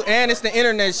 chasing too, and it's the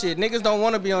internet shit. Niggas don't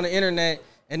want to be on the internet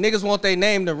and niggas want their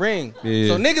name to ring. Yeah.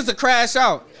 So niggas will crash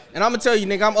out. And I'm gonna tell you,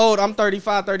 nigga, I'm old. I'm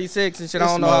 35, 36 and shit. I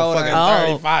don't know how old I am.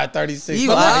 35, 36. You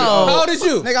But look, old. how old is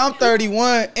you? Nigga, I'm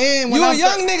 31, and when You a I'm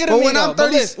young nigga to but me, when though. I'm But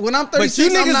 30, listen, when I'm but you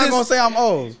 36, I'm niggas not is- gonna say I'm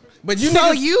old. But you So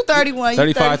niggas, you 31, you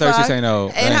 35, 36 ain't old.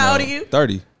 And Ain't how old old. are you?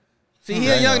 30. see, he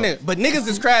a young nigga. But niggas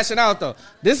is crashing out though.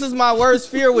 This is my worst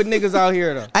fear with niggas out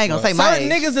here though. I ain't gonna say my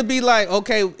Certain age. niggas would be like,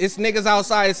 okay, it's niggas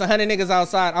outside. It's 100 niggas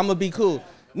outside. I'm gonna be cool.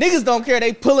 Niggas don't care.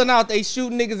 They pulling out. They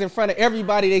shooting niggas in front of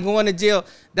everybody. They going to jail.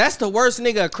 That's the worst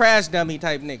nigga, a crash dummy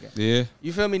type nigga. Yeah.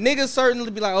 You feel me? Niggas certainly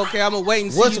be like, okay, I'm gonna wait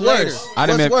and see What's you later. worse? I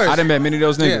done What's worse? met many of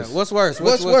those Yeah. niggas. What's worse?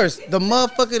 What's worse? The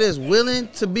motherfucker that's willing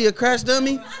to be a crash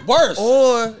dummy, Worse.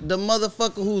 or the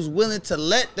motherfucker who's willing to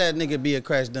let that nigga be a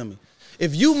crash dummy?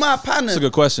 If you my partner, That's a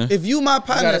good question. If you my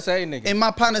partner, gotta say, nigga. and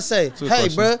my partner say, a good hey,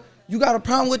 question. bruh, you got a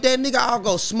problem with that nigga? I'll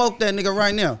go smoke that nigga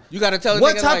right now. You gotta tell a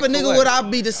What nigga, type like, of for nigga what? would I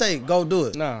be to say, go do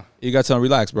it? Nah. You got to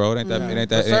relax, bro. It ain't that. It ain't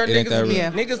that. But certain It ain't that. niggas, real.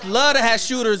 Yeah. niggas love to have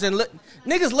shooters and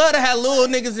niggas love to have little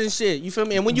niggas and shit. You feel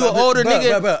me? And when you an But- older but-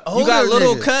 nigga, but you got older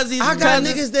little niggas. cousins. I and got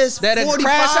cousins niggas that's that'll 45.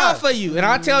 crash out for you. And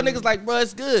I tell niggas like, bro,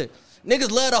 it's good.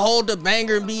 Niggas love to hold the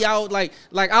banger and be out like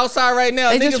outside right now.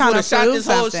 They just Niggas trying would to have shot prove this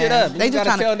whole something. shit up. They You just gotta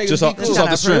trying to- tell niggas Just be off- cool. just Trying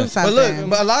off the to prove strength. But look, something.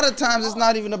 but a lot of times it's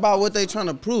not even about what they trying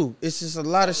to prove. It's just a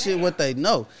lot of shit what they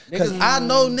know. Cause I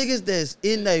know niggas that's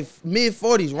in their mid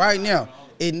 40s right now,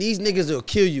 and these niggas will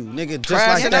kill you, nigga, just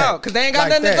Crashing like that. out, 'cause they ain't got Like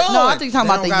nothing to that. go No, I on. think you're talking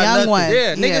They about the don't got young nothing. ones.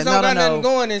 Yeah, niggas don't got nothing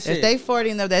going and shit. If they 40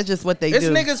 and that's just what they It's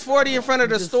do. niggas 40 in front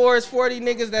of the stores, 40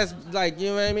 niggas that's like, you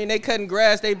know what I mean? They cutting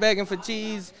grass, they begging for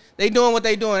cheese. They doing what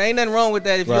they doing. Ain't nothing wrong with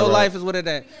that if Right, your right. life is what it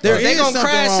at. There They is gonna something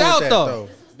crash wrong with out that, though.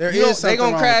 There You know, is something they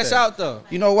gonna wrong crash with that. out though.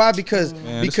 You know why? Because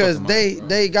Man, this fucking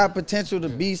they got potential to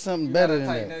be something better than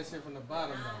that. shit from the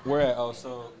bottom Where at? Oh,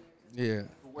 so. Yeah.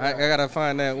 I gotta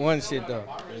find that one shit though.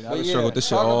 I just struggle with this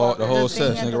shit all the whole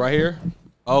set, nigga. Right here.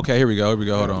 Okay, here we go.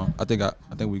 Hold on. I think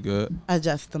we good.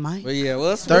 Adjust the mic. But yeah,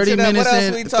 well, 30 minutes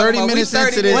in- 30 minutes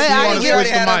into this, you wanna switch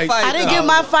the mic. I didn't get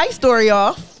my fight story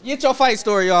off. Get your fight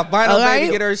story off. Bino All baby,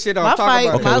 right? get her shit off. My Talk fight,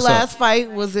 about Okay, my what's up? last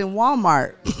fight was in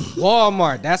Walmart. it.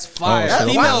 Walmart, that's fire. Oh, shit.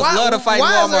 Females love to fight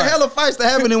Why is there Walmart. hella fights that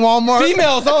happen in Walmart?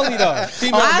 Females only though.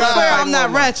 Females I gotta swear fight I'm not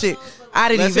Walmart. ratchet. I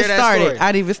didn't Let's even hear that start story. it.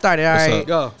 I didn't even start it. All What's right. up?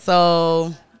 Go.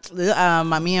 So,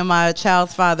 me and my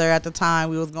child's father at the time,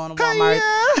 we was going to Walmart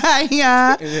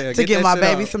yeah, to get get that my shit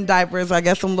baby off. some diapers. I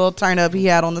guess some little turn up he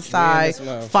had on the side, this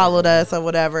motherfucker. followed us or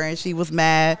whatever, and she was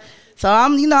mad. So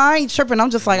I ain't tripping. I'm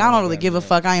just like, I don't really give a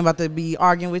fuck. I ain't about to be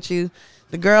arguing with you.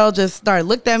 The girl just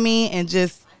looked at me and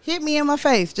just hit me in my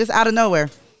face, just out of nowhere.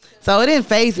 So it didn't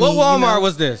faze me. What Walmart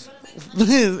was this?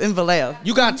 in Vallejo?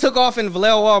 You got took off in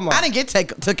Vallejo Walmart. I didn't get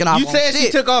taken off. You on said she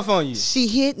shit. took off on you. She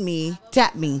hit me,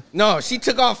 tapped me. No, she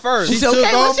took off first. She It's okay,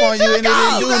 took well, off she on you took and it off.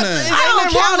 didn't do You got nothing. to- I don't Ain't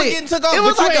nothing wrong count with it. getting took off, It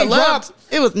was but you like a ain't dropped.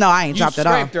 left. It was no, I ain't You dropped it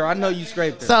off. scraped her. I know you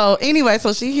scraped her. So anyway,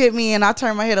 so she hit me and I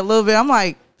turned my head a little bit. I'm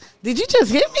like, did you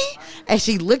just hit me? And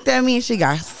she looked at me and she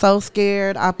got so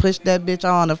scared. I pushed that bitch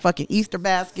on the fucking Easter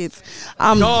baskets.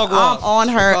 I'm Dog walk. on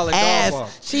her Call it dog walk.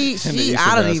 ass. She Easter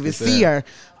I don't even baskets, see yeah. her.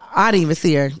 I didn't even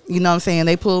see her. You know what I'm saying?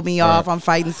 They pulled me off. I'm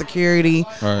fighting security.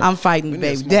 Right. I'm fighting need to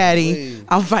baby smoke daddy. weed.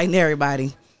 I'm fighting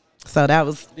everybody. So that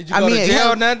was. Did you go to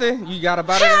jail or nothing? You got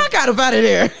about I it? got about it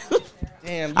there.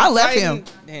 Damn. you I left fighting- him.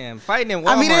 Damn, fighting in Walmart.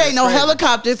 I mean, it ain't no is crazy.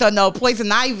 helicopters or no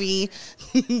poison ivy,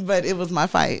 but it was my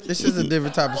fight. This is a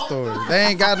different type of story. They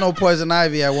ain't got no poison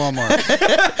ivy at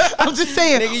Walmart. I'm just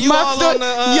saying, Nigga, you all story, on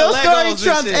the, your Legos story and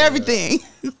trumps shit. everything.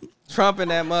 Trumping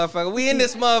that motherfucker. We in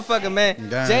this motherfucker, man.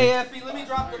 Damn. JFE, let me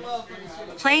drop the motherfucker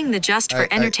shit. Playing the Just for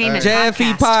Entertainment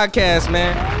JFE podcast. podcast,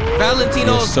 man.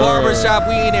 Valentino's Yes, sir. Barbershop.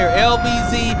 We in here.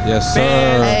 LBZ. Yes, sir.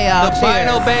 Fans, Hey, y'all, the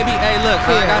Bino cheers. baby. Hey, look,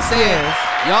 like I Cheers, said,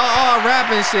 cheers. y'all all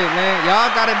rapping shit, man.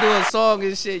 Y'all gotta do a song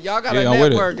and shit. Y'all gotta Yeah, I'm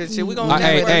with it. network and shit. We gonna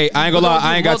Hey, network. hey, I ain't gonna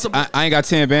lie. I ain't got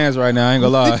 10 bands right now. I ain't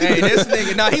gonna lie. Hey, this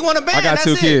nigga. No, he want a band. I got that's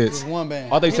 2 it. kids. One band.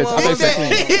 Oh, they said want 10. one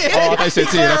band. Oh, they said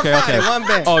 10. Okay, Clarified okay. it, one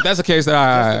band. Oh, if that's the case, then all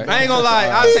right. I ain't gonna lie.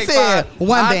 I'll He take said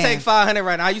one I'll band. take 500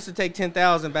 right now. I used to take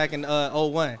 10,000 back in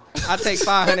 01. I'll take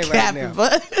 500 right Happy, now.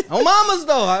 but On mamas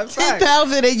though. In fact,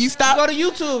 10,000 and you Go stop. to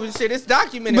YouTube and shit. It's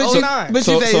documented. But you- 09. but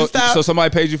you say you stop. So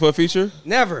somebody paid you for a feature?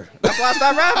 Never. That's why I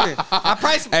stopped rapping. I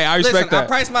priced. Hey, I respect listen, that. I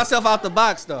priced myself out the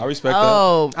box though. I respect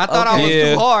Oh, I thought I was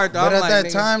Yeah. too hard. Though. But I'm at like, that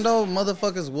nigga, time though,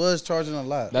 motherfuckers was charging a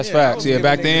lot. that. That's I facts. was Yeah, giving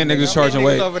back then niggas I'm charging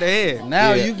hitting niggas weight. over the head.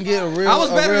 Now Yeah. you can get a real. I was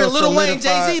better than Lil Wayne,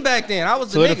 solidified- Jay Z back then. I was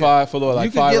the Solidified for You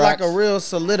like can 5 get racks. like a real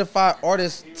solidified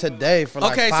artist today for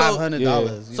like Okay, so- $500.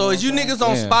 nigga. So is you niggas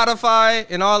on Damn. Spotify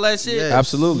and all that shit? Yes.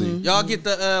 Absolutely. Y'all get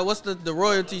the what's the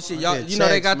royalty shit? Y'all, get you know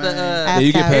they checks, got man. Yeah,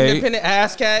 you get ASCAP. paid. independent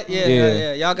ASCAP.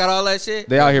 Yeah. Y'all got all that shit.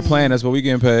 They out here playing us, but we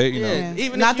getting paid. You know. Yeah.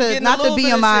 Even not if you the getting not a the little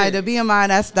bit of BMI. shit. The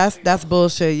BMI that's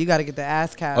bullshit. You got to get the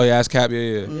ASCAP. Oh yeah, ASCAP.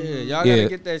 Yeah. Yeah, y'all gotta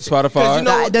get that shit. 'Cause Spotify. you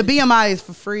know, The BMI is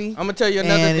for free. I'm gonna tell you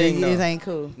another and thing it though. ain't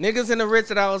cool. Niggas in the Ritz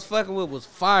that I was fucking with was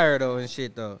fire though and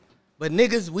shit though. But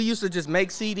niggas, we used to just make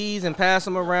CDs and pass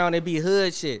them around. It'd be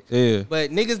hood shit. Yeah.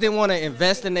 But niggas didn't want to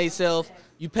invest in themselves.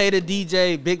 You pay the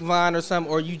DJ, Big Vine or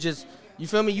something, or you just, you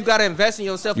feel me? You gotta invest in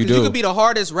yourself. You Because you do. could be the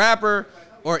hardest rapper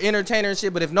or entertainer and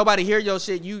shit, but if nobody hear your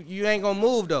shit, you ain't gonna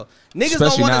move though. Niggas Especially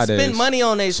don't want to nowadays. spend money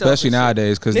on themselves. Especially and shit.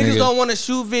 nowadays, 'cause niggas nigga- don't want to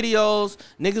shoot videos.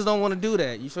 Niggas don't want to do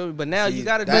that. You feel me? But now you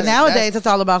gotta do But that. nowadays it's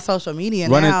all about social media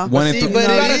Running- now. running See, through- but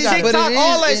You it gotta is, TikTok, but it is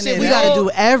all that and shit. it we We got to all- do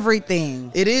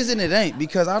everything. It is and it ain't,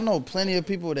 because I know plenty of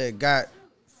people that got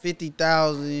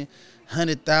 50,000,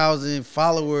 100,000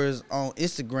 followers on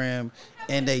Instagram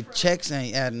and they checks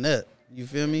ain't adding up. You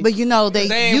feel me? But you know They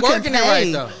ain't you can working it pay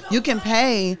right, though. you can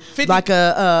pay 50 like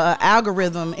a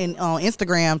algorithm on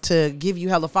Instagram to give you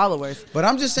hella followers. But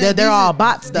I'm just saying They're these all is-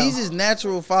 bots, though. These is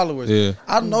natural followers. Yeah.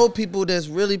 I know people that's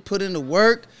really put in the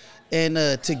work and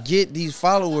to get these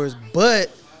followers, but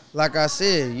like I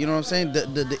said, you know what I'm saying?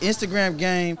 The Instagram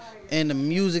game and the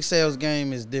music sales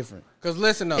game is different. Cause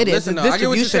listen though, It is. listen The though. I get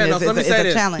what you're saying. Though. distribution Let me is say a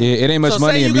this. challenge. Yeah, it ain't much So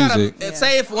money say in you got music.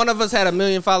 say if one of us had 1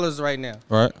 million followers right now,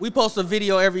 Right. We post a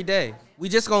video every day. We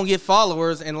just gonna get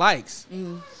followers and likes.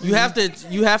 Mm-hmm.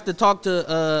 You have to talk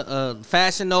to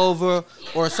Fashion Nova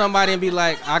or somebody and be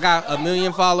like, I got 1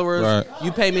 million followers. Right.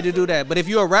 You pay me to do that. But if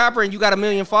you're a rapper and you got 1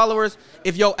 million followers,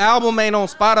 if your album ain't on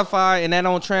Spotify and that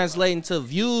don't translate into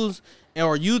views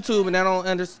or YouTube and that don't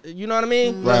understand, you know what I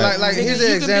mean? Right. Like Nigga, here's you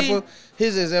an could example. be-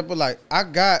 Here's an example. Like I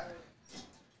got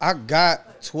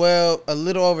a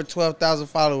little over 12,000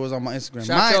 followers on my Instagram.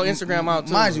 Shout your Instagram out,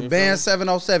 too. Mind You you, feel me? Band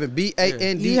 707,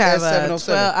 BAND You have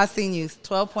 707. I seen you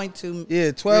 12.2.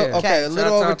 Yeah, 12. Yeah. Okay, a Shout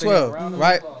little over out to you. 12,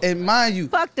 right? And mind you,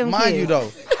 Fuck them mind kids. you though,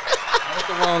 Hit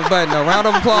the wrong button. A round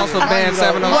of applause for Band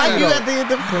Why you 707. the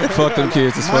end of Fuck them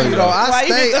kids. It's mind funny you though. though, Why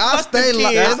you hit the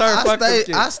fuck them kids?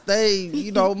 I stay,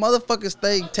 you know, motherfuckers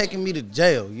stay taking me to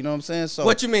jail. You know what I'm saying? So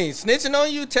What you mean? Snitching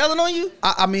on you? Telling on you?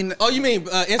 I mean, Oh, you mean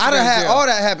Instagram I done had jail. all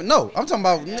that happen. No, I'm talking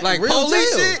about Like real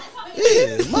police jail. shit?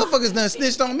 Yeah, motherfuckers done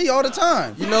snitched on me all the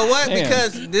time. You know what? Damn.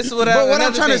 Because this is what But what I'm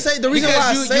another trying to thing. say, the reason because why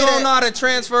I you, say you don't that- know how to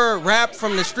transfer rap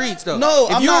from the streets though. No,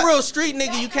 if I'm you're not- a real street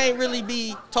nigga, you can't really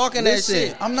be talking Listen, that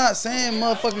shit. I'm not saying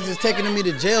motherfuckers is taking me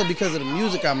to jail because of the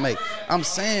music I make. I'm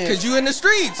saying Cause you in the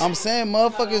streets. I'm saying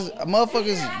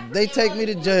motherfuckers, they take me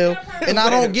to jail, and I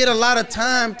don't get a lot of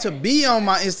time to be on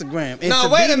my Instagram. And No, to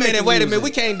wait be a minute, making wait a minute. music.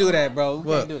 We can't do that, bro. We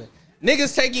What? can't do that.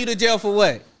 Niggas take you to jail for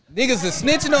what? Niggas is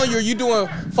snitching on you or you doing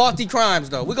faulty crimes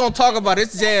though. We're gonna talk about it.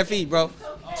 It's JFE, bro.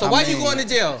 So why you mean- going to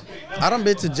jail? I done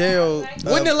been to jail.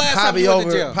 When the last time probably you went to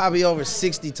over, jail? Probably over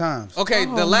 60 times. Okay,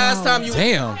 the last time you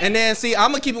Damn. And then see,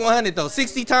 I'm gonna keep it 100 though.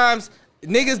 60 times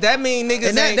niggas, that mean niggas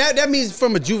And ain't that means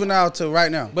from a juvenile to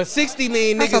right now. But 60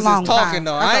 mean That's a niggas long is talking time.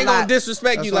 though. That's I a ain't gonna lot.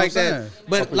 disrespect That's you what like I'm that. saying.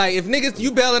 But like if niggas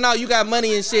you bailing out, you got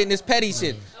money and shit and it's petty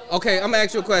shit. Okay, I'm gonna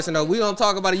ask you a question though. We gonna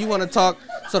talk about it. You wanna talk?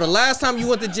 So the last time you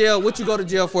went to jail, what you go to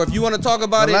jail for? If you wanna talk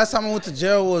about The it, last time I went to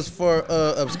jail was for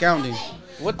absconding.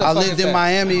 what the I fuck lived is in that?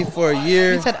 Miami for a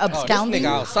year. You said Oh, this absconding. nigga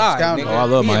outside. Absconding. Nigga. Oh, I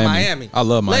love He in Miami. I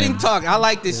love Let Miami. him talk. I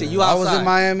like this shit. You I outside. was in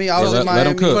Miami. I was let- in let 'em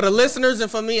Miami. cook. For the listeners and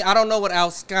for me, I don't know what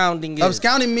absconding is.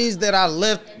 Absconding means that I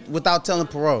left without telling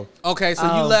parole. Okay, so you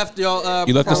Oh. left your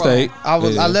You left the parole. state. I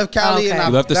Yeah. left Cali Okay. and I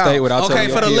You left the bounced. state without telling Okay,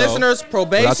 your for the PO. listeners, Without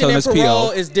probation telling and his PO. parole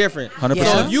is different. 100%.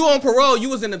 So if you on parole, you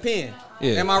was in the pen.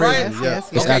 Yeah. Am I right? Yes, yes,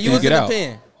 It's yes. Okay, after you you was get in out. the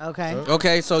pen. Okay.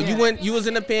 Okay, so you was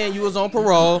in the pen, you was on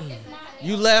parole,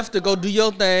 you left to go do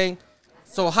your thing.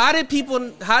 So how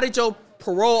did your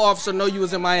parole officer know you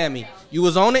was in Miami? You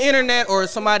was on the internet or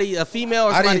somebody, a female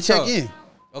or I somebody didn't check told? in.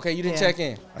 Okay, you didn't Yeah. check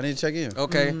in. I didn't check in.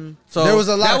 Okay. So There was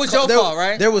a lot. that of was co- your there- fault,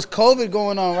 right? There was COVID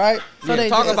going on, right? So they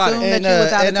talk just about it. assumed And that you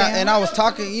was out of town? and I was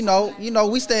talking, you know,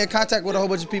 we stay in contact with a whole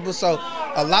bunch of people. So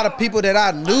a lot of people that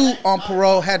I knew on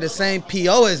parole had the same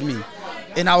PO as me,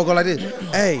 and I would go like this: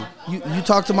 "Hey, you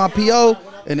talk to my PO?"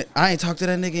 And I ain't talked to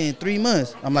that nigga in 3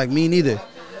 months. I'm like, me neither.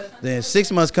 Then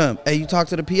 6 months come. Hey, you talk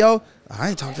to the PO? I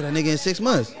ain't talked to that nigga in 6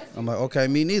 months. I'm like, okay,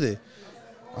 me neither.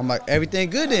 I'm like, everything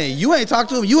good then. You ain't talked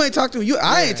to him. You ain't talked to him.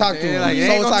 I ain't talked to Yeah, him. like, you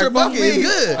So ain't it's gonna like, trip fuck off it, me. it's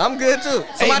good. I'm good too. 8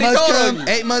 Somebody months told come, on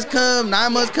you. 8 months come,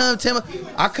 9 months come, 10 months.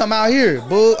 I come out here,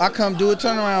 boo. I come do a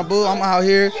turnaround, boo. I'm out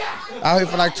here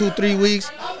for like 2-3 weeks.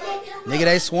 Nigga,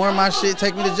 they sworn my shit,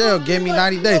 take me to jail, gave me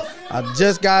 90 days. I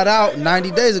just got out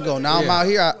 90 days ago. Now I'm Yeah. out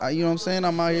here. You know what I'm saying?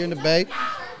 I'm out here in the Bay.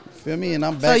 Feel me? And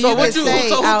I'm back. So So what can you? stay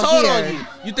So who out told here. on you?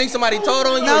 You think somebody told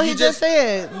on you? No, or he you just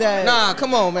said that. Nah,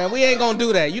 come on, man. We ain't gonna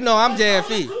do that. You know I'm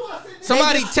JFE.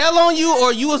 Somebody tell on you,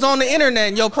 or you was on the internet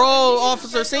and your parole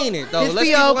officer seen it though. His Let's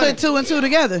keep PO it running. put 2 and 2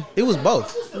 together. It was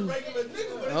both.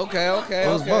 Okay. It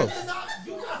was both.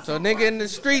 So nigga in the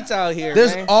streets out here,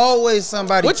 There's man. always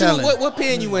somebody What telling. what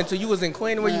pen you went to? You was in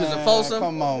Queen, where you was in Folsom?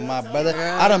 Come on, my brother.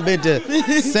 I done been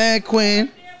to San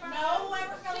Quinn.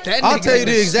 That I'll nigga tell you in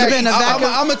the exact. You been to I'm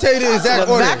gonna tell you the exact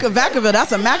order. Vacaville,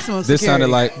 that's a maximum This security. sounded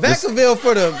like this, Vacaville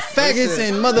for the faggots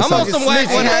and motherfuckers. I'm on some whack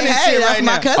snitching. 100 Hey, shit that's right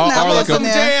my now. cousin. Or I'm like up a- in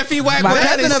there. JFE whack My 100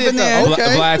 cousin up shit in there. though.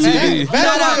 Okay. Vlad TV.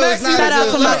 Vacaville is not Shout out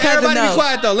as to good. my cousin. Everybody be though.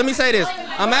 quiet though. Let me say this.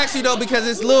 I'm actually though because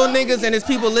it's little niggas and it's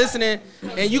people listening,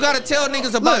 and you gotta tell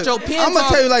niggas about Look, your pen. I'ma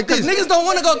tell you like this. Cause niggas don't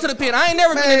want to go to the pen. I ain't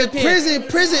never been in Man, the pen.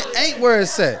 prison ain't where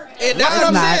it's at. That's what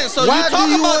I'm not. saying. So why you talk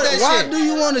do you about want, that why shit. do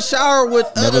you want to shower with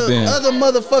Never been. other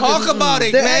motherfuckers? Talk about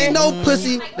it, there man. ain't no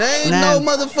pussy. There ain't Nah. no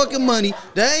motherfucking money.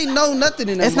 There ain't no nothing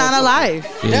in that. It's not a motherfucker. life.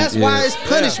 That's Yeah, why yeah. it's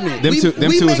punishment. Them two we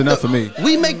was make enough the- for me.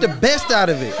 We make the best out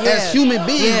of it Yeah. as human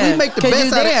beings. Yeah. We make the 'Cause best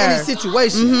you out of there. any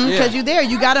situation. Yeah. Because you there,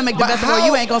 you gotta make the But best of it, or how-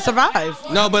 you ain't gonna survive.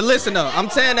 No, but listen though, I'm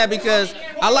saying that because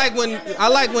I like when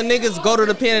niggas go to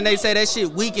the pen and they say that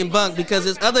shit weak and bunk because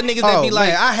there's other niggas that Oh, be like,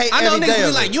 man, I hate know every niggas day be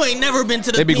of like, it. you ain't never been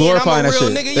to the They be pen. glorifying I'm a that real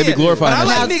shit. nigga. They be glorifying But I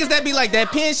that like shit. niggas that be like,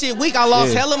 that pen shit weak. I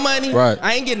lost Yeah. hella money. Right.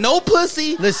 I ain't get no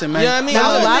pussy. Listen, man. You know what I mean? Now,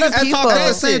 I like a lot niggas of that people- talk At that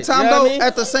the same shit, time, you know though, what I mean?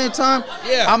 at the same time,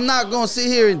 Yeah. I'm not gonna sit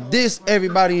here and diss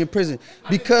everybody in prison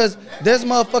because there's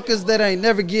motherfuckers that ain't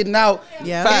never getting out.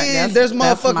 Yeah, and that's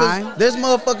mine. there's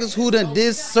motherfuckers who done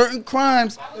did certain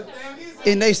crimes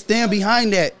and they stand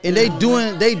behind that and they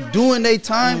doing their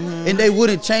time and they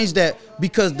wouldn't change that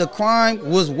because the crime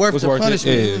was worth the worth it.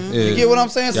 punishment. Yeah. You get what I'm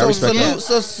saying? Yeah, I respect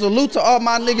salute to all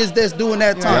my niggas that's doing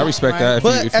that time. Yeah, I respect that. If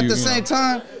But you, if at you, the you know. same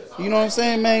time, you know what I'm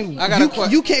saying, man? I got a que-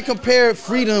 You can't compare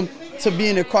freedom to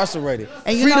being incarcerated.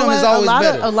 And you Freedom know what? is always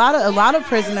better. A lot of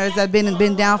prisoners that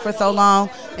been down for so long,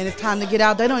 and it's time to get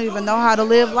out. They don't even know how to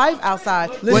live life outside.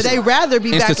 Where Listen. they rather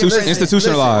be back in prison.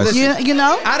 Institutionalized. Listen. You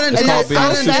know? I done And did, that's being so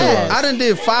institutionalized. sad. I done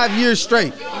did 5 years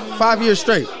straight. 5 years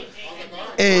straight.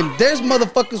 And there's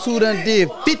motherfuckers who done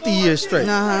did 50 years straight.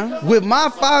 Uh-huh. With my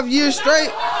 5 years straight,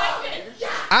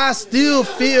 I still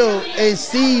feel and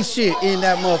see shit in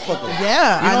that motherfucker.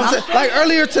 Yeah, You know what I'm saying? Like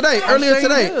earlier today, sure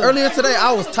you do.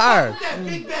 I was tired.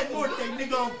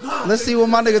 Let's see what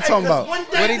my nigga talking about.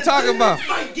 What he talking about?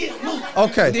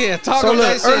 Okay. Yeah, talk so on look,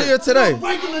 that shit. earlier today.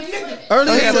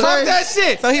 Yeah, talk that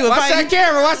shit. So he was Watch fighting? that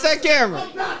camera. Watch that camera.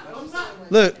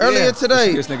 Look, earlier Yeah.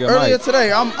 today, This nigga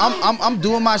Mike. I'm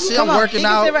doing my shit. Come I'm on, working he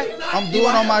can out. sit right- I'm doing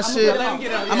all my shit. I'm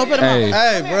gonna put him Hey, on.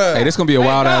 Hey, bro. hey, this gonna be a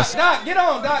wild ass. Doc, get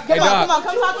on, Doc. Come Hey, on. Doc. Come on,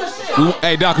 come talk your shit.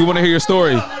 Hey, Doc, we want to hear your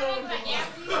story.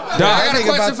 I Doc, got a nigga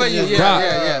question about for to you. just-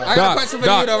 Yeah. I got a Doc, question for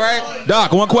Doc. you though, right?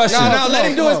 Doc, one question. No, let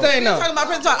him do his thing though. Talking about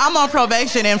prison talk. I'm on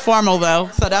probation and formal though,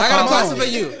 so that's I got a all. question for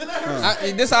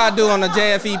you. This how I do on the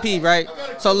JFEP, right?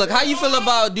 So look, how you feel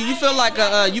about? Do you feel like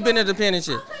you been in the pen and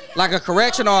shit, like a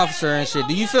correction officer and shit?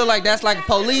 Do you feel like that's like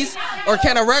police, or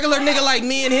can a regular nigga like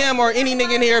me and him or any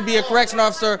nigga in here be a correction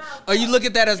officer, or you look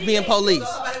at that as being police?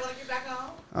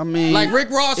 I mean, Like Rick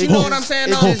Ross, you know what I'm saying?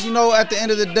 It though? just, at the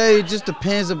end of the day, it just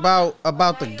depends about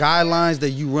the guidelines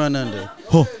that you run under.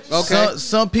 Okay.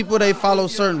 Some people they follow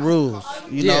certain rules,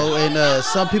 you Yeah. know, and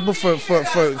some people for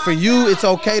you it's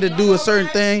okay to do a certain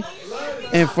thing,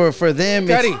 and for them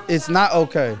Cuddy. it's not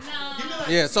okay.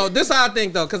 Yeah, so this how I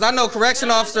think though, cause I know correction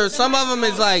officers, some of them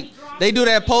is like, they do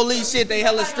that police shit, they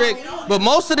hella strict. But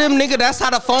most of them, nigga, that's how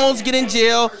the phones get in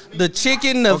jail, the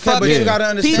chicken, the Okay, but fucking you gotta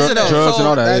understand pizza though. drugs and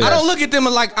all that, yeah. I don't look at them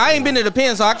like, I ain't been to the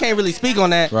pen, so I can't really speak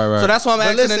on that. Right. So that's why I'm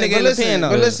asking the nigga in the pen though.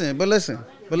 but listen.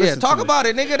 Yeah, talk about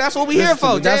it, nigga. That's what we here Listen to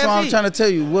for. me. That's what I'm JFE. trying to tell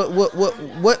you.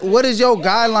 What is your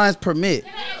guidelines permit?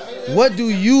 What do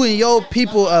you and your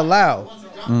people allow?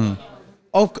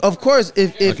 Of course,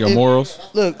 if Like your if- morals?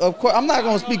 Look, of course, I'm not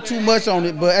gonna speak too much on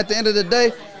it, but at the end of the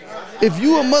day, if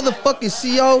you a motherfucking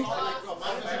CO,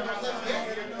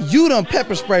 you done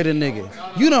pepper sprayed a nigga.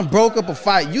 You done broke up a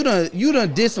fight. You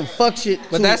done did some fuck shit.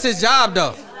 But to- that's his job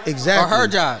though. exactly Or her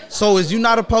job. So is you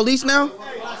not a police now?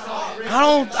 I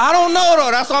don't know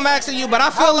though. That's what I'm asking you. But I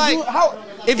feel like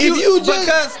if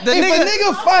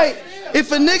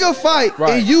a nigga fight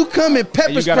Right. and you come and pepper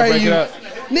And you gotta spray break you, it up.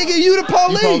 nigga, you the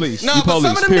police. You police. no, You but some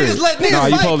police, of them period. niggas let niggas Nah,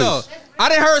 you fight police. though. I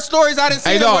didn't heard stories. I didn't see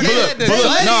Hey, them dog, where they had to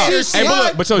fight nah. and Hey,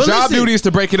 shit. but your But job listen. duty is to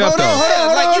break it up, Hold on, though. hold on,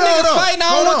 Yeah, like you hold niggas on, fighting. I don't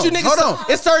hold want on, you niggas. hold on.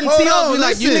 It's certain Hold COs on, be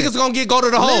like, you listen. niggas gonna go to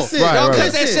the hole. Listen, Right, Y'all right.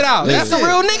 cut that shit out. Listen. That's a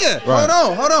real nigga. Right.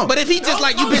 Hold on. But if he just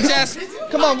like you bitch ass,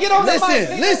 come on, get on that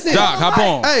mic. Listen. Doc, hop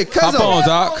on. Hey, Hop on,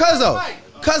 Doc.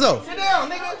 Cuzzo. Sit down,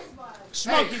 nigga.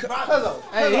 Smokey, bro.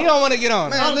 Hey, he don't want to get on.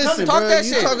 Man, listen, talk bro. that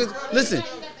You shit. Listen,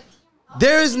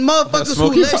 there is motherfuckers who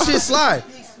Smokey. let shit slide.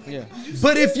 Yeah.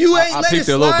 But if you ain't I let it peeped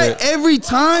it a little slide bit. every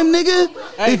time, nigga,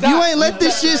 Hey, if Doc, you ain't let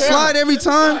this shit slide every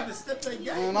time,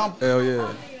 Hell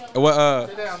yeah. What?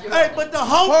 Hey, but the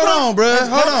whole hold front on, bro. has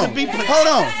Hold got on. to be Hold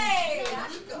on.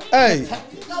 Hey,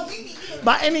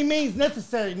 by any means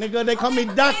necessary, nigga. They call me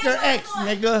Dr. X,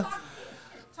 nigga.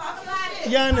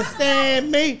 You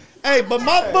understand me? Hey, but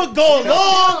my book go a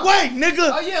long way, nigga.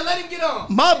 Oh yeah, let him get on.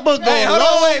 My book go Hey, a hold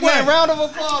long on, wait, way. man. Round of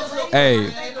applause. Real quick.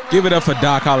 Hey, give it up for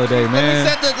Doc Holliday, man.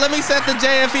 Let me set the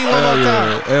JFE one Hell more yeah,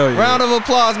 time. hell yeah. Round of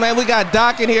applause, man. We got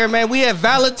Doc in here, man. We at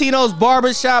Valentino's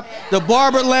Barbershop, the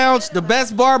Barber Lounge, the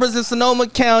best barbers in Sonoma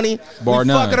County. Bar we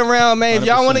none. fucking around, man. If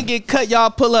y'all 100%. want to get cut, y'all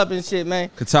pull up and shit,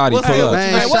 man. Katati, What's pull up? up.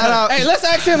 Man, what- shout out- Hey, let's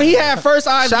ask him. He had first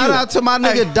eye shout view. out to my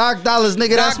nigga Doc Dollars,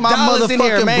 nigga. That's Doc my Dollars in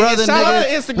here, motherfucking man. brother, Shout out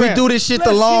nigga. to Instagram. We do this shit the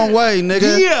Let's long hear it. way,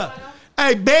 nigga. Yeah.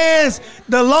 Hey, bands,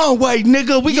 the long way,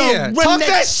 nigga. We Yeah, gonna talk run that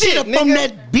that shit, shit up nigga. on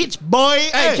that bitch, boy.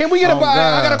 Hey, can we get a? Oh, I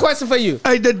God. got a question for you.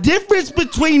 Hey, the difference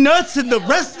between us and the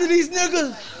rest of these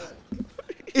niggas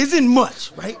isn't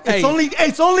much, right? Hey.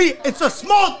 It's a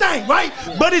small thing, right?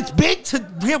 But it's big to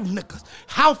real niggas.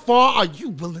 How far are you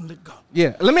willing to go?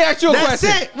 Yeah, let me ask you a That's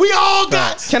question. it. We all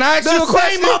got Can I ask the you a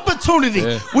question? same opportunity.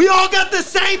 Yeah. We all got the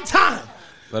same time.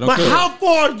 Let 'em But cook. how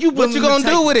far are you willing What you gonna to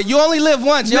take do with it? You only live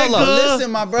once, YOLO. Nigga.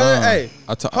 Listen, my brother. Hey,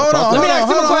 I ta- hold I on. talk Let me that. ask him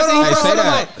a hold on, question. hold on, Hey, say hold on.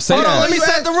 that. Say Hold on, that. let me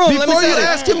set the room. Let me Before set you it.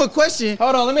 ask him a question,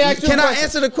 Hold on, let me ask you a can I question.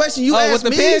 answer the question you Oh, asked with the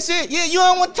me? pen shit? Yeah, you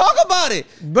don't want to talk about it.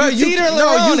 Bro, you teetering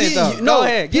around it, though. no. Go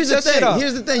ahead. Get Here's the your shit thing. off.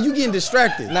 Here's the thing. You getting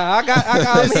distracted. Nah,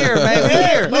 I'm here, man. We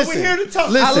here. But we're here to talk.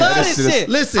 Listen. I love This this shit is- shit.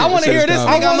 listen. I want to This hear shit is this. dumb.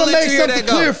 I Nigga, I'm want to gonna let make you hear something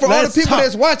that clear go. for all the Let's people talk.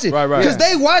 that's watching, Right, right. because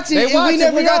they watching They and watching, we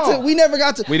never we got on. to. We never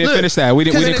got to. We didn't finish that. We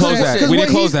didn't close that. We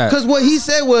didn't close that. Because what he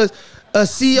said was a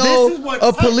CO, This is what-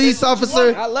 a police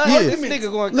officer. I love yeah. this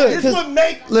nigga going Look, This crazy. would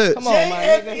make Look. Come on, my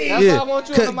nigga. That's JFE. why I want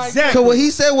you on the mic. Exactly. What he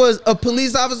said was a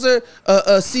police officer,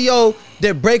 a CO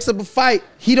that breaks up a fight.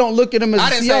 He don't look at him as I a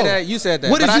didn't CO. say that. You said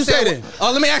that. What But did I you say said- then?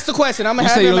 Oh, let me ask the question. I'm gonna You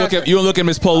have say you him don't answer. look at him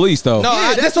as police though. No,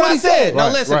 Yeah, that's what I said. No,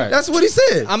 Right, listen. right. That's what he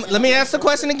said. Let me ask the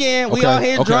question again. We Okay, all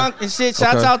here okay. drunk and shit.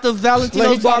 Shouts Okay. out to Valentino's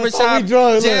Like, he trying to call Barbershop, me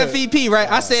drunk, look. JFEP,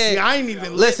 right? I said, See, I ain't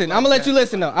even listen, lit I'm gonna let you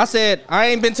listen though. I said, I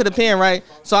ain't been to the pen, right?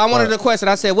 So I wanted Right. a question.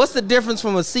 I said, what's the difference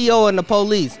from a CO and the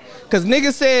police? Because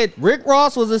niggas said Rick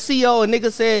Ross was a CO and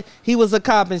niggas said he was a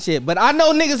cop and shit. But I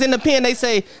know niggas in the pen, they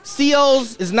say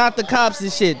COs is not the cops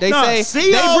and shit. They No, say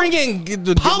CO they bring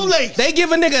in police. They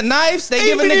give a nigga knives. They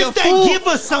give a Even nigga if they food. give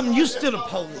us something, you still the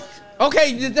police.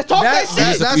 Okay, talk that,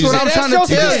 shit. that's what I'm That's trying to your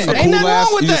tell shit. you. Ain't nothing Cool ass-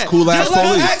 wrong with you that. just cool ass Just like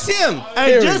police. ask him. Hey,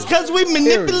 Period. just because we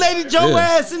manipulated your Yeah.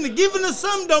 ass into giving us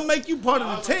something don't make you part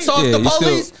of the team. So Yeah, if the you still-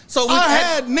 police, so we I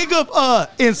had nigga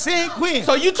in San Quentin.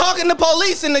 so you talking to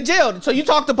police in the jail. So you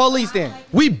talk to police then.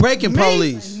 We breaking Me,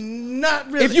 police.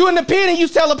 Not really. If you in the pen and you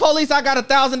tell the police I got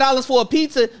 $1,000 for a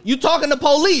pizza, you talking to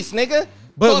police, nigga.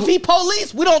 But- so if he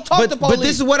police, we don't talk to police. But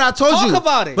this is what I told you. Talk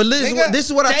about it. But nigga. this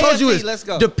is what I told you JFE, is let's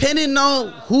go. depending on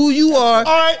who you are, All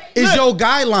right, is look. your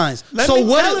guidelines. Let So me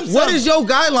what? tell him What something. is your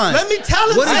guideline? Let me tell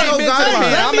him What is I ain't your been to the pen.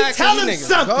 guideline? Let I'm me asking tell you him niggas.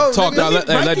 something. Go, Talk,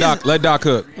 nigga. Doc. Let Doc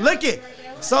cook. Look it.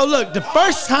 So look, the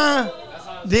first time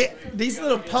these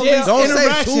little police Yeah. Don't say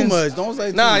interactions. too much. Don't say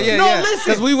too Nah, much. yeah, No, yeah. listen.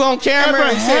 Because we on camera Ever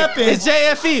and shit. happened. It's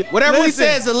JFE. Whatever we Listen.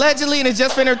 say is allegedly and it's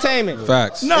just for entertainment.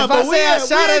 Facts. No, If but I say I we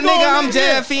shot a ain't nigga, going I'm in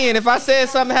there. JFE, and if I said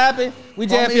something happened, we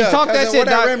Pull me JFE. up, Talk that cousin. shit, Where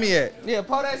that Doc. Remy at? Yeah,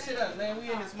 pull that shit up, man. We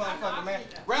in this motherfucker, man.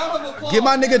 Round of applause. Give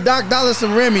my nigga Doc Dollar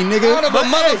some Remy, nigga. round of a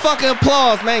motherfucking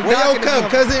applause, man. Where Doc your in this cup, motherfucker.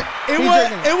 cousin?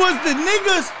 It was the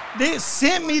niggas that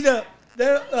sent me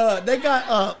they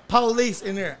got police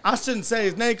in there. I shouldn't say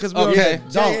his name because we're Okay,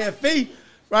 on JFE,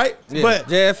 right? Yeah, but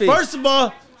JFE. first of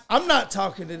all, I'm not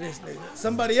talking to this nigga.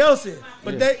 Somebody else is.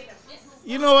 But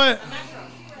you know what?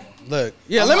 Look.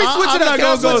 Yeah, let me I'm switch it not up. Can I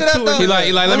gonna switch go it up too though?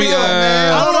 He like let me. Hold on,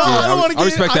 man. I don't know. yeah, I don't want to I get.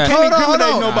 respect I that. can't Hold on,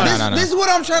 incriminate hold on. nobody. Nah, nah. This is what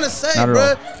I'm trying to say, Not at bro.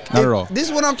 all. Not at all. This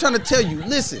is what I'm trying to tell you.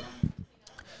 Listen,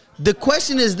 the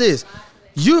question is this.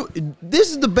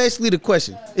 This is basically the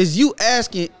question. Is you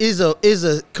asking, is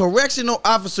a correctional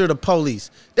officer the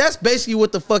police? That's basically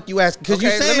what the fuck you asking. Cause you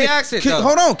Okay, saying, let me ask it, though.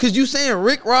 Hold on, cause you saying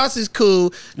Rick Ross is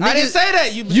cool. I didn't Niggas- say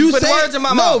that. You put saying- words in my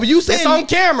no, mouth. but you saying it's on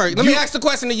camera. Let me you- ask the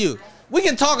question to you. We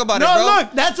can talk about it, No, bro. look,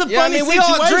 that's a Yeah, I funny mean, we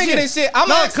situation. all drinking and shit. I'm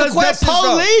no, asking because questions, the though.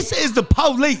 police is the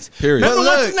police. Period. Remember But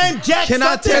what's look, his name? Jack can I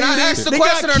something? tell Can I you ask this? the They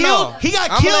question got or killed. no? He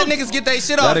got I'm killed. gonna let niggas get their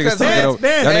shit Y'all off. niggas Because talking over.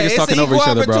 man, Y'all hey, niggas it's talking an over equal each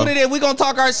other, bro. opportunity. We gonna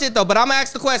talk our shit though. But I'm gonna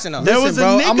ask the question though. There was Listen, a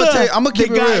bro, nigga I'ma tell you- I'ma keep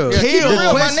that it got real. killed. Keep it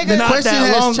real, my nigga. The not question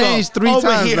that long has ago. changed 3 Over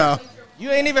times here. now. You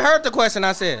ain't even heard the question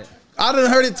I said. I done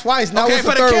heard it twice. Now Okay, what's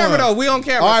for the the third camera one? though, we on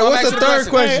camera. All right, so I'm what's the asking third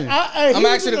question? I'm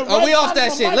actually. Oh, we off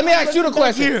that shit. Let me ask you the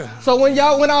question. So when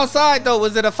y'all went outside though,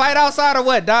 was it a fight outside or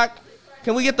what, Doc?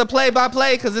 Can we get the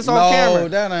play-by-play because it's on camera? No,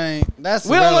 that ain't. That's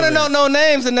We don't want to know irrelevant. no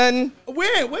names or nothing.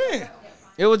 When?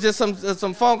 It was just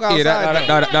some funk outside.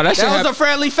 that shit was a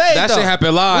friendly fade. That though. shit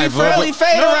happened live. We friendly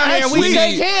fade No, around here. actually- We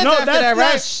shake hands No, after that,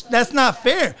 right? that's not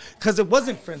fair because it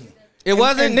wasn't friendly. It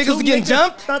wasn't? Niggas two getting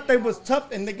jumped? Thought they was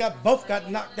tough and they both got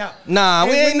knocked out. Nah,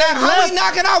 we And ain't when not. they How we left-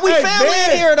 knocking out? We Hey, family in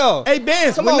Benz. here though. Hey,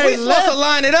 Benz, Come when on, they we supposed to left-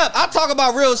 line it up. I talk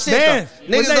about real shit Dan, though.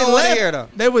 when Niggas they don't want to left, hear though.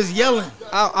 They was yelling.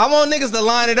 I want niggas to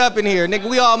line it up in here, nigga.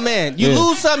 We all men. You Yeah.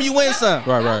 lose some, you win some.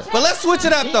 Right. But let's switch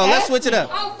it up though. Let's switch it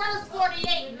up. Oh, first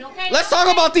 48, okay? Let's talk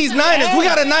about these Niners. We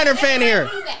got a Niner fan here.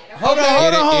 Hold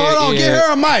on. Yeah. Get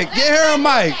her a mic. Get her a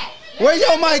mic. Where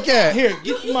your mic at? Here,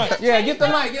 get the mic. Yeah, get the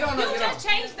mic. Get on. You just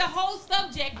changed the whole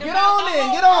subject. Get on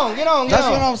then. Get on. That's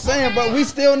what I'm saying, but we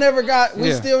still never got. We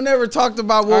Yeah. still never talked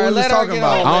about what All right, we was let her talking get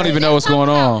about. on. I don't even know what's going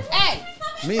on. Hey,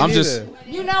 Me I'm neither. just-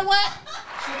 you know what?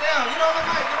 Sit down. Get on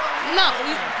the mic. No,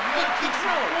 you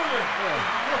control.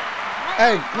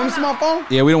 Hey, let me see my phone.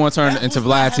 Yeah, we don't want to turn into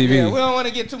Vlad TV. Yeah, we don't want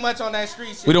to get too much on that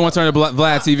street shit. We don't want to turn to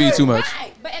Vlad TV too much.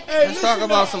 Right, but at the Hey, Let's talk listen,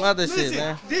 about though. some other shit, Listen,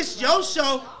 man. This your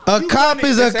show. A You cop run it.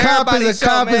 is a It's cop is everybody's a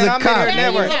cop show, is man. a I'm in here cop.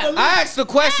 network. Yeah. I ask the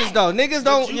questions though. Niggas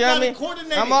don't, you you know what I gotta mean?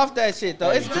 coordinate I'm it. off that shit though.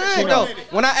 It's good You though. know.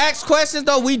 When I ask questions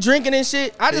though, we drinking and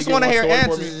shit. I just want to hear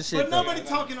answers and shit. But though. nobody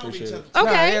talking over each other. Nah,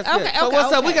 Okay, it's good. okay. So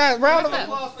what's up? We got round of What's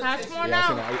applause up? for Touch this.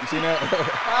 4.0. You seen that?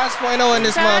 5.0 in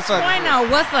this Touch motherfucker.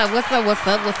 4.0.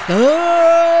 What's up?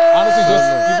 Honestly,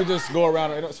 you can just go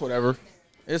around. It's whatever.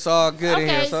 It's all good in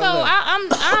here. Okay, So, so look. I'm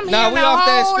Nah, hearing we a off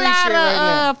that whole street lot shit right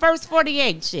now. of first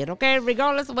 48 shit. Okay,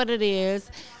 regardless of what it is.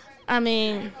 I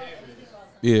mean,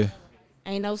 Yeah.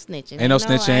 ain't no snitching. Ain't no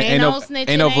snitching. Ain't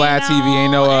no Vlad TV.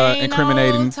 Ain't no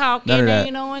incriminating. No talking. None of that.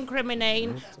 Ain't no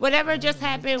incriminating. Whatever just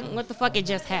happened, what the fuck it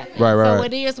just happened. Right. So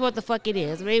it is what the fuck it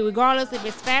is. Regardless if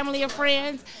it's family or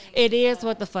friends, it is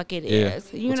what the fuck it Yeah. is.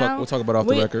 You We'll know. talk- we'll talk about off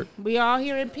the record. We all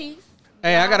here in peace.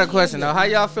 Hey, I got a question though. How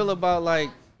y'all feel about like,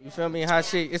 you feel me? How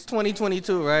shit? It's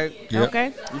 2022, right? Yep.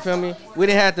 Okay. You feel me? We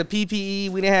didn't have the PPE.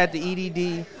 We didn't have the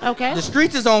EDD. Okay. The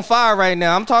streets is on fire right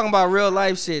now. I'm talking about real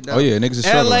life shit though. Oh, yeah, niggas is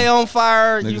struggling. LA on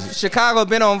fire. Niggas- Chicago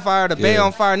been on fire. The Bay Yeah.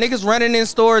 on fire. Niggas running in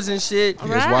stores and shit. It's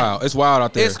wild. It's wild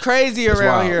out there. It's crazy It's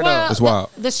around wild. here Well, though. It's wild.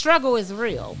 The struggle is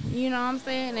real. You know what I'm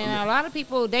saying? And a lot of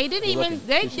people they didn't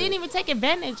even take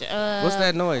advantage of What's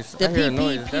that noise? the I hear a PPP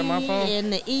noise. Is that my phone?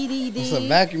 and the EDD. It's a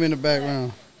vacuum in the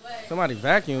background. Somebody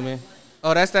vacuuming.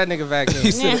 Oh, that's that nigga vacuuming.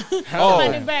 He said,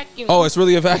 Somebody vacuum. oh, it's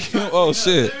really a vacuum? Oh,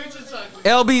 shit.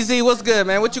 LBZ, what's good,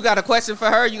 man? What you got? A question for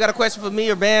her? You got a question for me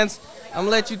or Bands? I'm gonna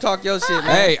let you talk your shit, man.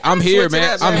 Hey, I'm here, Switch it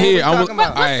man. up, I'm man. here. What we talking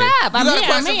about? What's Hey. up? You I'm got a here.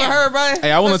 question I'm for here. her, bro?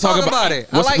 Hey, I want Let's to talk about it.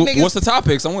 What's, I like niggas. what's the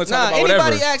topics? I want to talk Nah, about whatever.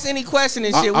 anybody ask any question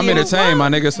and shit. I'm we entertained, my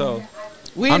nigga, so.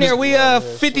 We in I'm here. just-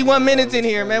 We 51 minutes in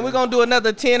here, man. We're gonna do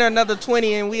another 10 or another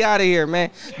 20, and we out of here, man.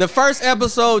 The first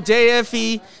episode,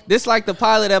 JFE. This like the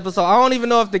pilot episode. I don't even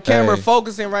know if the camera Hey.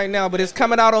 focusing right now, but it's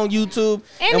coming out on YouTube,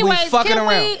 and Anyways, we fucking can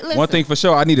around. we listen, One thing for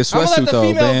sure, I need a I'm gonna let sweatsuit, the though,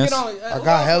 females Vance. get on. I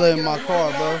got hella in my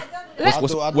car, bro.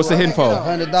 What's the hidden for?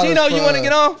 $100 Chino, you for, wanna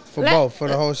get on? For both, for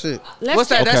the whole shit. let's What's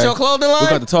that? check- That's Okay. your clothing We line?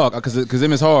 got to talk, because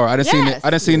them is hard. I Yes.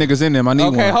 didn't see niggas in them. I need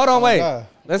one. Okay, hold on, wait. God.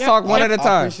 Let's talk one at a I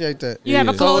time. appreciate that. You have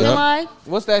a Yeah. clothing Yep. line?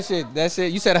 What's that shit? That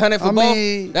shit. You said 100 for I both.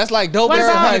 mean, That's like dope. What ass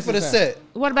about- prices, 100 for the man. set.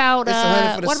 What about It's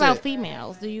 100 for the what about set.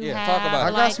 females? Do you Yeah, have talk about it. I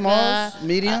got like, smalls,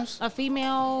 mediums. a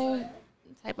female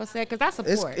type of set? Because I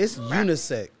support. It's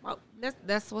unisex. Oh,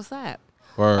 that's what's up.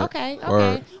 Word. Okay.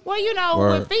 Word. Well, you know,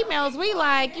 Word. with females, we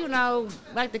like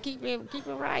to keep it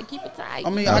right, keep it tight. I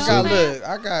mean, You know I what got I'm saying?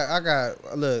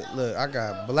 look, I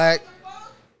got black,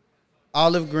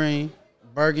 olive green,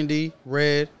 burgundy,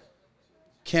 red,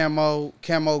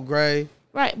 camo gray.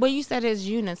 Right, but you said it's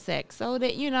unisex, so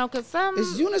that because some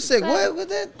It's unisex. What with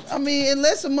that? I mean,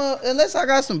 unless I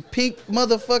got some pink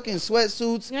motherfucking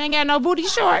sweatsuits, you ain't got no booty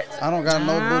shorts. I don't got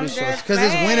no I'm booty shorts just because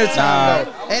it's saying. winter time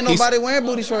Nah. though. Ain't He's- nobody wearing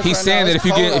booty shorts. He's right saying now. that It's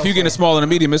if cold you get a outside. small and a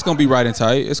medium, it's gonna be right and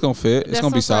tight. It's gonna fit. It's That's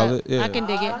gonna be what's up. solid. Yeah. I can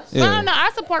dig it. Yeah. No,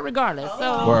 I support regardless.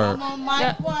 So Word.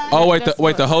 Yeah. Oh wait, That's the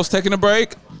what- host taking a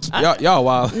break. Y'all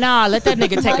wild. Nah, let that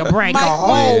nigga take a break. A Yeah,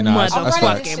 whole nah, that's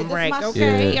fine. motherfucking break. That's my Okay,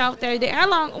 shit. he out there. How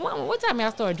long? What time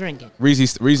y'all start drinking?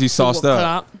 Reezy sauced up.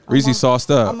 o'clock. Reezy sauced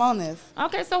up. I'm on this.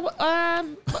 Okay, so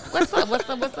what's up? What's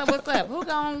up? Who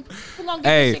gon' get this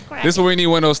Hey, shit cracking? this is where we need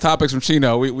one of those topics from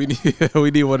Chino. We need we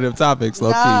need one of them topics,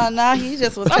 low key. Nah, he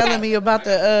just was telling me about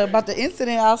the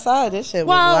incident outside. This shit was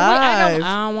Well, I live.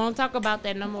 don't want to talk about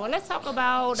that no more. Let's talk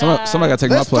about. Somebody got to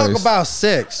take Let's my place. talk about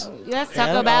sex. Let's talk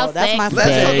Yeah, about that's sex. my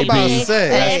Let's talk about baby.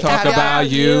 sex. Let's talk about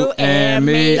you and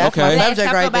me. That's my Okay,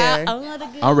 subject right there.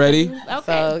 I'm ready. Okay.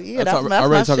 So yeah, I that's already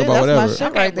my talk shit. about That's my whatever.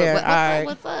 shit right there. What's All right. up?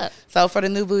 What's up? So for the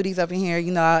new booties up in here,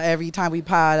 you know, every time we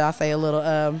pod, I say a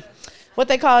little what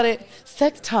they called it,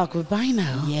 sex talk with Bino.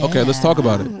 Yeah. Okay, let's talk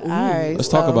about it. All right. Let's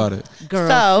talk about it.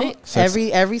 So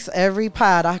sex. every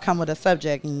pod, I come with a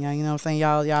subject, and you know what I'm saying.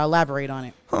 Y'all elaborate on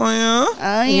it. Oh yeah.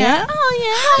 Oh yeah.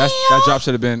 Oh yeah. That drop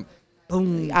should have been.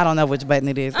 Boom. I don't know which button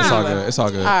it is. It's all good. It's all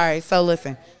good. All right. So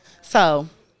listen. So,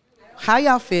 how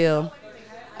y'all feel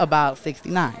about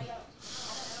 69?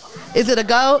 Is it a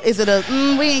go? Is it a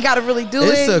we ain't got to really do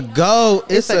It's it? a go.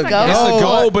 It's a go. It's a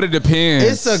goal, but it depends.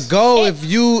 It's a go if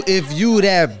you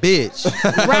that bitch.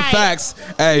 Right. Facts.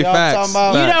 Hey, You know what I'm facts. talking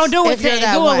about? You don't do it. If you're To,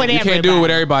 that do it one. with You everybody. can't do it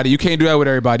with everybody. You can't do that with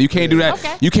everybody. You can't do that.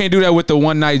 Okay. You can't do that with the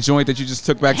one night joint that you just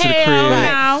took back to the crib. Hell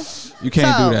no. You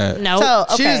can't So, do that. No. So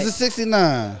okay. Cheers to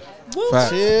 69. Facts.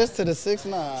 Cheers to the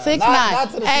 69. 69.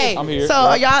 Not to the Hey, I'm here. so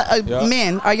are y'all Yeah.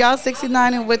 men? Are y'all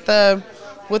 69 with a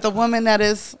woman that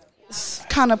is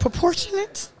kind of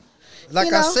proportionate? Like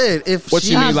You I know? said, if What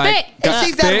she you mean, like? thick. If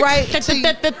she's that thick? right,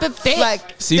 Thick. like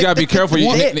So you gotta be careful. You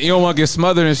don't want to get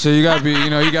smothered and shit. You gotta be. You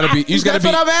know. You gotta be. You just gotta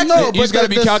That's be. what I'm asking. No, You but just gotta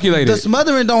be calculated. The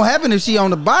smothering don't happen if she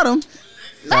on the bottom.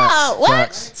 no, what?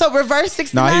 Facts. So reverse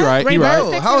 69. Nah, he right. He Reverse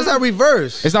right. it. How is that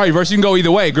reverse? It's not reverse. You can go either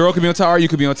way. Girl can be on top, or you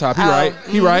can be on top. He Oh, right.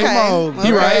 He right. okay. Come on,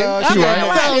 He girl. right. He She right. ain't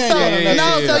So, so Yeah, yeah,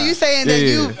 no, yeah. so you saying that Yeah.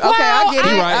 you okay? Well, I get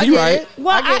it. He right, I he get right. it.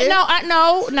 Well, I get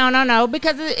it. no,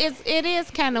 because it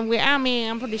is kind of weird. I mean,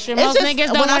 I'm pretty sure It's most just- niggas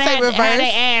don't when I want to say have reverse-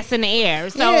 their ass in the air.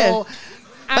 So, Yeah.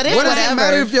 But it's What does whatever. it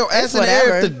matter if your ass It's in the air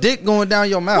whatever. if the dick going down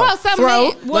your mouth? well, some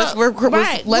Throat. men, well,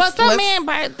 right. Well, some men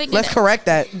by thinking Let's that- correct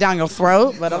that down your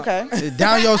throat, but okay.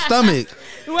 Down your stomach.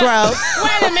 Well,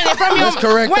 wait a minute, from your Let's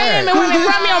correct wait that. a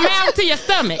minute, from your mouth to your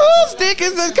stomach. Ooh,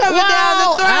 stickers is coming down the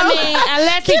Well, throat. I mean,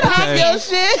 unless he Get off your packing,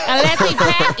 shit. unless he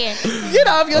packing, Get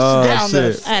off your Oh, shit down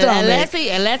the shit.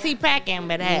 stomach. unless he packing,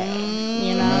 but hey,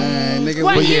 you know. Man, nigga,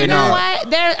 Well, But you yeah, know no. what?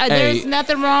 There's Hey.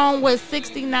 nothing wrong with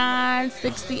 69,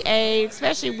 68,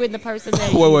 especially with the person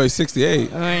that. Wait, 68.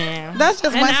 Oh, yeah. That's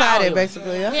just And one-sided, out.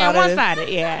 basically. That's Yeah, all that is. one-sided.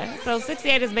 Yeah. So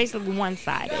 68 is basically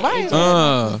one-sided. Right.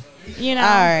 You know. All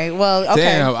right. Well,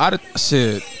 okay. Damn.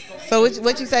 Shit. So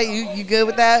what you say? You good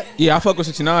with that? Yeah, I fuck with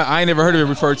 69. I ain't never heard of it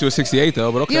referred to as 68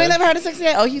 though, but okay. You ain't never heard of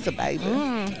 68? Oh, he's a baby.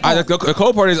 The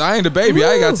cold part is I ain't the baby.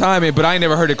 I ain't got time in, but I ain't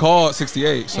never heard it called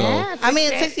 68. So. Yeah, I mean,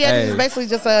 68 Hey. is basically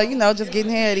just just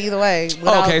getting head either way. Oh,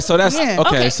 without- okay, so that's Yeah.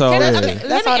 okay. So can I- yeah. okay, That's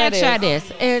let all me that ask y'all this: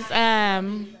 is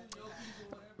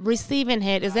receiving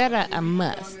head, is that a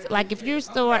must? Like if you're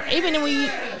still, even when you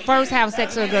first have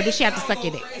sex with a girl, does she have to suck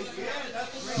your dick?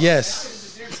 Yes.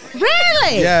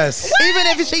 Really? Yes. Even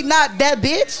if she's not that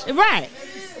bitch, Right.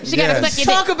 She gotta Yes. suck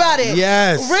your talk dick. about it.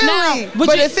 Yes. Really? Now, would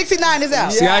but you- if 69 is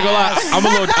out. See, I ain't gonna lie.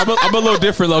 I'm a little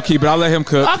different, low key, but I'll let him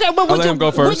cook. Okay, but I'll let him go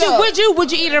first. would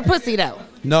you eat her pussy though?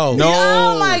 No. No.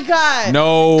 Oh my God.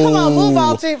 No. Come on, move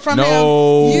on from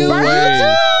no him. You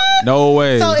way. No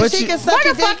way. So But if she you- can suck Where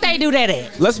your the fuck dick, they do that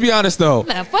at? Let's be honest though.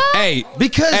 The fuck? Hey,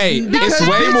 Because it's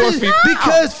way more.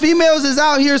 because females is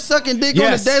out here sucking dick on the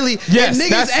Yes. daily, Yes, and niggas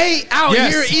that's- ain't out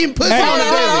yes. here eating pussy Hey. on the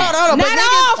Hold daily. on. Not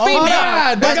all females.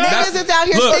 But That's- niggas is out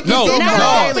here look, sticking no, dick Not on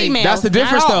all the daily. females. That's the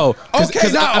difference Not all. though.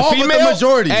 Okay, not all, but the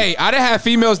majority. Hey, I done have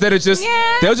females that are just Yeah.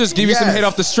 they'll just give you some Yes. head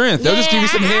off the strength. They'll just give you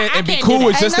some Yeah, head I and be can't cool do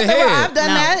with that. just the Ain't nothing wrong. head. I've done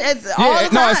No. that. It's all the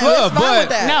time. No, it's love, fine but with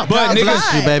that. No. but God niggas,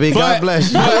 bless you, baby. God but- bless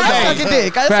you. but, I love hey, sucking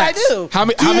dick. Yes, I facts. do. How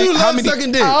many? Do How many? you How love many?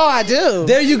 sucking dick? Oh, I do.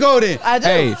 There you go then. I do.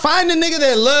 Hey. Find a nigga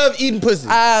that love eating pussy.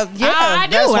 Yeah. I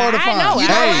do. that's hard to I find. know. You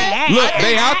know Hey, look,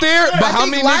 they out there, but how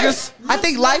many niggas? I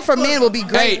think life for men will be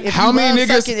great. Hey, if how you many love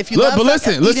niggas? Sucking, if you Look, love but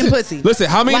sucking, listen, eating pussy. listen.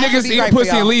 How many Life would niggas be eat great pussy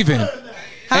for and y'all. leaving?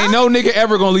 Ain't no nigga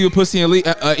ever gonna leave a pussy and leave,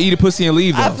 eat a pussy and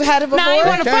leave though. I've had it before. No, you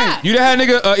wanna Okay. fuck? You done had a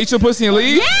nigga eat your pussy and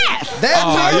leave? Yes. That Oh,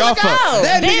 nigga, y'all fuck.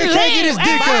 that nigga Then can't get his leave.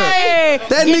 dick Hey. up.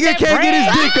 That nigga can't get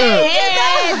his dick up.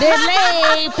 Yeah,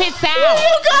 then leave. Piss out. Where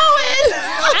you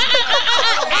going?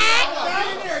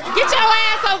 Get your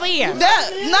ass over here.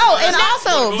 No, and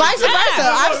also vice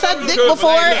versa. I've sucked dick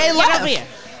before and Get over left. here.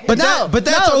 But but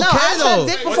that's no, okay I've though. sucked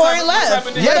dick before and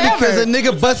left. Yeah, because a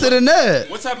nigga busted a nut.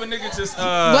 What type of nigga just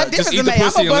What just difference eat it the make? I'm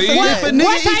pussy a and leave? busted If a What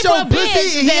nigga type eat your of bitch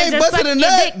pussy and he that ain't just busted a suck your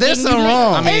nut, dick there's and something you leave?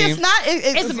 wrong. I And mean, it's not.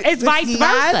 It's vice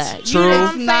not. versa. You True. know what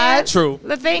I'm saying? Not. True.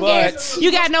 The thing But is,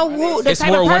 you gotta know who the It's type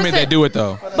more of person. women that do it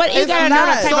though. But you It's gotta know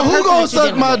not. the type So of who person gonna that you suck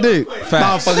dealing my with. dick? Facts.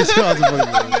 Nah, fucking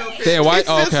Damn, why? It's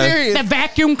Oh, so okay. serious. The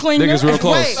vacuum cleaner. Niggas real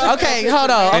close. Wait, okay, hold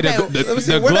on. Hey, Okay.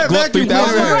 the where that Gluck vacuum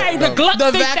 3000. cleaner Right, the Gluck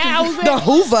The 3000. the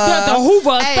Hoover. The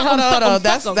Hoover. Hey, Suck 'em, hold on, suck 'em, hold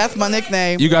on. suck 'em. That's my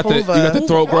nickname. You got Hoover. the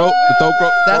throat growth. The throat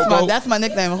growth. That's my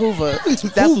nickname, Hoover.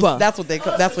 Hoover.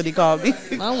 That's what he called me.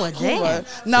 Oh, well, Hoover. damn.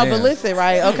 No, but Damn. listen,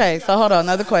 right? Okay, so hold on.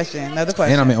 Another question. And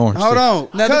I'm in orange. Hold too. on.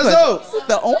 Another Cuzzo, question.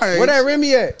 The orange. where that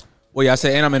Remy at? Well, yeah, I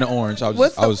said, and I'm in the orange.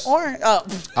 What's the orange? Oh,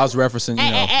 I was referencing, you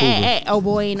know, Hey, Hoover. oh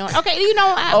boy, you know. Okay, you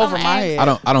know, over my head.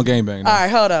 I don't gangbang. All right,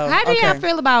 hold on. How do y'all Okay.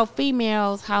 feel about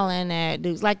females hollering at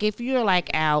dudes? Like if you're like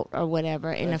out or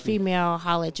whatever, and a female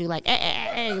holler at you, like,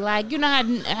 hey, like you know how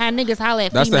niggas holler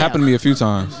at That's females. happened to me a few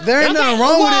times. There ain't nothing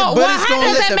wrong with it, but it's how gonna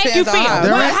does let that make you feel? depends on how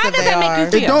There Well, ain't- how does they that make are. you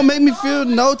It feel? don't make me feel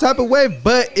no type of way,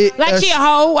 but it Like she a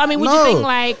hoe? I mean, would you no, think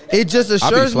like? it just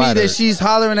assures me flattered. that she's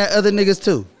hollering at other niggas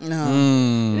too.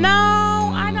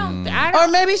 No, I don't. Or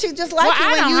maybe she just like Well, I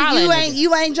you don't holler and at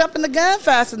you ain't jumping the gun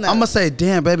fast enough. I'm gonna say,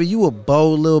 damn, baby, you a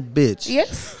bold little bitch.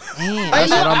 yes. That's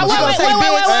what I'm gonna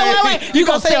say. Wait. You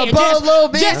gonna say a it bold just, little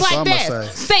bitch? just That's like what I'ma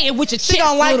that. say. Say it with your chest. She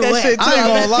don't like little that way. shit too. I ain't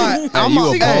gonna lie. Hey, you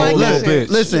a She gonna like bold that little shit.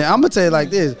 bitch. Listen, I'm gonna tell you like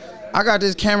this. I got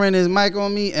this camera and this mic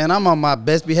on me, and I'm on my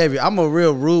best behavior. I'm a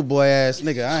real rude boy ass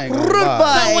nigga. I ain't gonna Rude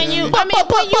lie. So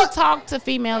when you talk to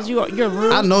females, you're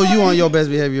rude. I know you on your best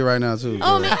behavior right now too.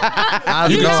 Oh, girl. man, I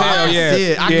You know. can tell, I yeah. see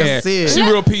it. I yeah. can see it. She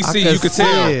real I PC. can You could see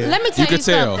tell. it. let me tell you could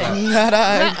tell. something. Not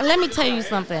I. Let me tell you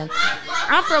something.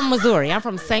 I'm from Missouri. I'm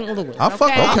from St. Louis. I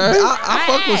fuck. okay? Okay. I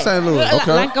fuck with St. Louis. Like-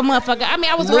 Okay. Like a motherfucker. I mean,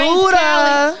 I was Luda. raised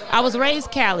Cali. I was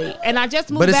raised Cali, and I just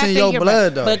moved But it's back in to your here,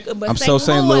 blood, though. But I'm so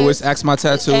St. Louis. Ask my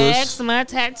tattooist. Ex my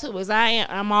tattooist.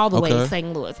 I'm all the way Okay.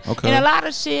 St. Louis. Okay. And a lot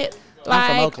of shit from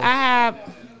like Oakland. I have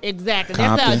exactly.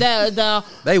 Compton. That's the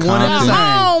They one and the Compton.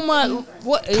 same. home.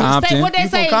 What Compton. what they You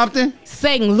from say? Compton?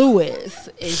 St. Louis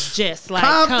is just like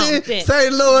Compton, Compton.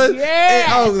 St. Louis, Yes.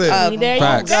 and Oakland. There you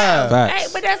Facts. go. Facts. Hey,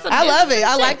 but that's some I love it.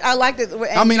 different I liked it.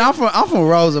 I mean, I'm from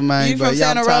Rosa, man. You but from y'all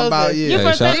Santa talking Rosa. about You yeah. from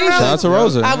Hey, shout St. out to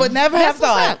Rosa. I would never have That's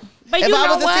what's thought. up. But if you I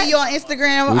know was to what? see you on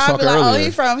Instagram, We was I'd be talking like, oh, earlier.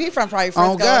 he from probably Frisco.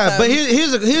 Oh God! or But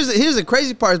something. here's the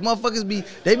crazy part. Is motherfuckers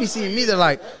they be seeing me. They're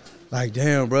like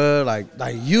damn, bro, like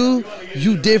you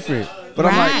different. But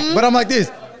Right. I'm like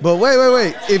this. But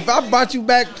wait. If I brought you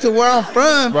back to where I'm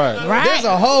from, Right. there's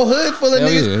a whole hood full of Hell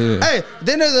niggas. yeah. Hey,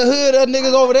 then there's a hood of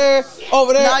niggas over there,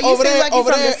 Nah, you over seem there, like you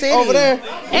over from there, the city. over there.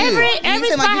 Every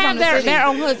seem spot like you from have the city. their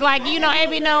own hoods. Like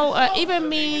even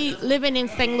me living in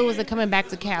St. Louis and coming back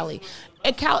to Cali.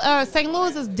 St.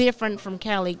 Louis is different from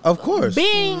Cali. Of course.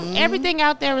 Being everything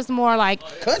out there is more like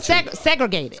Country.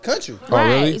 segregated. Country. Oh, Right.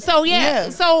 really? So Yeah.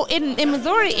 So in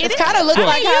Missouri, It kind of looks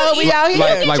like how we out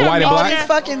here. Like your white and all black? these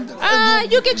fucking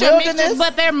you get your wilderness. mixtures,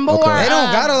 but they're more. Okay. They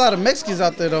don't got a lot of Mexicans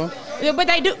out there though. Yeah, but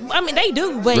they do. I mean, they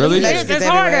do. But Really? it's Mexicans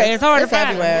harder. everywhere. It's harder It's to find.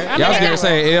 everywhere. I Yeah, I was they gonna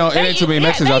say, it ain't too many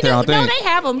Mexicans out there, I don't No, think. they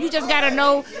have them. You just gotta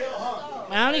know.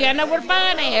 I don't gotta know where to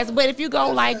find ass. But if you go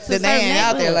like to Then they certain ain't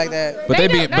out there neighborhoods- like that.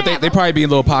 But they probably be in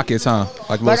little pockets, huh? Like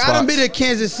little Like spots. I done been to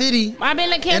Kansas City, I've been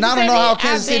to Kansas and I don't know City, how I've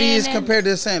Kansas City been is in- compared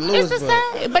to St. Louis. It's the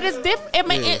but same, but it's different. I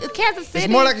mean, Kansas City.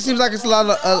 it's more like it seems like it's a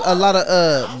lot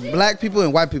of black people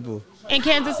and white people. in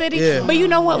Kansas City. Yeah. But you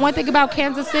know what? One thing about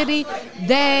Kansas City,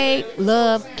 they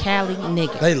love Cali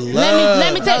niggas. They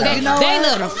Let me tell you, No, you know they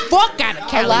what? love the fuck out of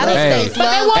Cali. A lot of niggas. Hey. states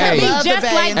But they love want to Hey. be love the just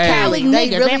Bay like and Cali They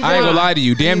niggas. really I ain't gonna lie to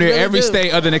you. Damn They near really every do.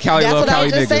 state other than Cali That's love what I Cali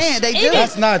was just niggas. saying. They do. Even-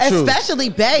 That's not true. Especially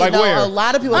Bay. Like though. where? A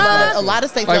lot of people love it. A lot of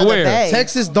states Like love where? the Bay.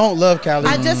 Texas don't love Cali.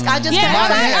 I just Yeah, can't a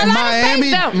lot of Miami,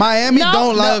 states don't. Miami No,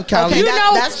 don't no, love Cali. Okay, You that-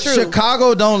 know- that's true.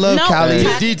 Chicago don't love No. Cali.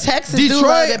 Texas do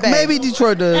love Detroit, the Bay. maybe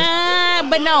Detroit does.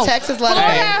 But no. Texas love the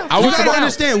Florida- Bay. I You was gotta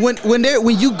understand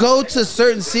when you go to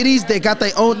certain cities, they got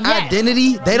their own Yes.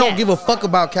 identity. They don't Yes. give a fuck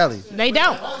about Cali. They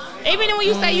don't. Even when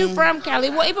you say you from Cali,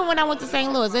 well, even when I went to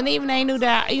St. Louis, and even they knew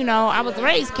that, I was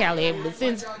raised Cali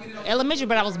since elementary,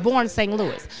 but I was born St.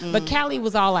 Louis. But Cali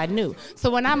was all I knew. So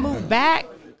when I moved back,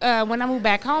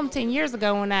 home 10 years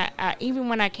ago, when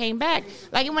I came back,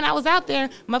 like when I was out there,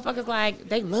 motherfuckers like,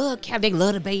 they love Cali, they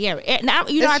love the Bay Area. Now,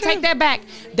 I true. take that back.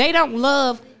 They don't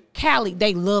love Cali,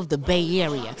 they love the Bay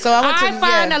Area. So I went to-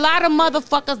 find yeah. a lot of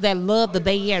motherfuckers that love the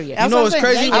Bay Area. You That's know what what's I'm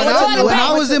saying. crazy? They When love the when Bay.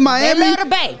 I was in They Miami, love the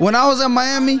Bay. when I was in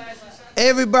Miami,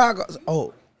 everybody goes,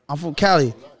 "Oh, I'm from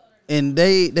Cali," and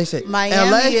they say,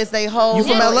 Miami "LA? is they whole You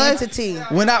from little LA?" entity.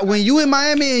 When you in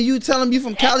Miami and you tell them you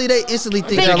from Cali, they instantly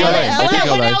think Think LA. LA. LA. They think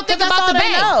Well, LA. they don't think That's about all the they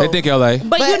Bay. know. They think LA.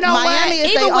 But you know Miami what?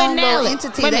 is Even their with own little Nelly,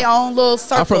 entity, wait a their minute. own little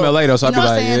circle. I'm from LA though, so you know I'd be what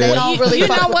I'm like, saying? yeah. They don't really you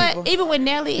fuck know with what? people. Even when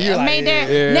Nelly like, made that,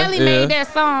 yeah, Nelly yeah. made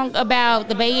that song about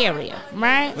the Bay Area,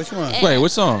 right? Which one? Wait,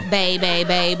 what song? Bay,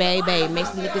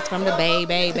 Mexican niggas from the Bay.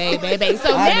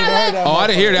 So I never heard Nelly, that. Oh, I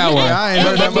didn't hear that one. I ain't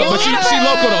heard that. But she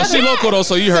local though. She local though,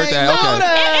 so you heard that.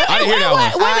 Okay. I didn't hear that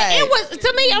one. It was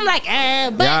to me. I'm like,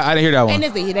 but Yeah, I didn't hear that one.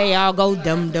 And they all go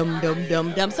dum dum dum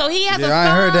dum dum. So he has a song. I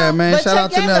ain't heard that, man. But Shout out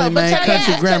to check that Nelly, though, but man. check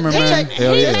Country that. grammar, man.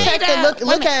 Hell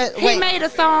yeah. He made a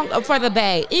song for the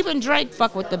Bay. Even Drake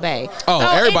fuck with the Bay. Oh, So,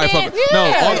 everybody and fuck. then- No,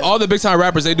 yeah. all the big time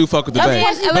rappers they do fuck with the Bay.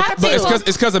 A lot of But it's people-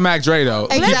 because of Mac Dre though.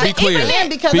 Exactly. Be clear. Even then,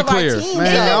 because Be of our clear. team.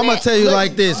 Man, Yeah. I'm gonna tell you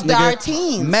like this, nigga. Our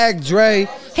teams. Mac Dre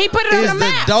He put it on is the the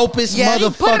map. dopest Yeah, he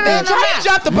put it on motherfucker. the map.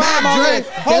 Drop the bomb on Dre. this.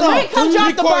 Hold on. Come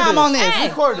drop the bomb on this.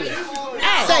 Hey.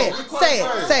 Hey.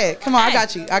 Say it. Come on, I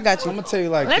got you. I'm gonna tell you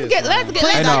like Let's this. get.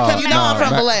 Hey, no, You know I'm no,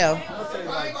 from Mac- Vallejo.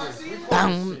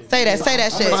 Say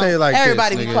that shit. I'm gonna tell you like this,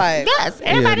 Everybody be nigga. quiet. Yes,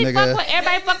 everybody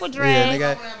nigga. fuck with Dre. Yeah,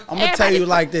 nigga. I'm gonna tell you Everybody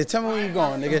like this. Tell me where you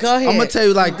going, nigga. Go ahead. I'm gonna tell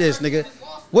you like this, nigga.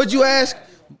 What'd you ask?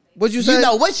 What'd you say? You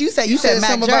know what you said. You said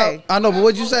Mac something Dre. about. I know, but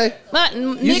what'd you say? But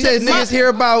You said niggas hear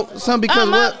about something because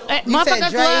what? You said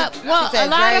Motherfuckers Dre. love. Well, You said a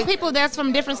lot Dre. of people that's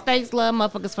from different states love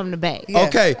motherfuckers from the Bay. Yeah.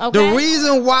 Okay. Okay. The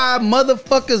reason why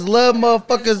motherfuckers love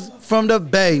motherfuckers from the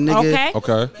Bay, nigga, Okay.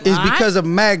 Okay. is All right. because of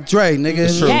Mac Dre, nigga.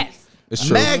 It's true. Yes. It's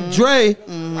true. Mac Dre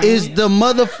is the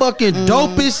motherfucking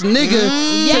dopest nigga to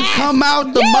Yes. come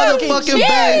out the motherfucking Yay.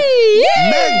 Bay.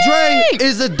 Yay. Mac Dre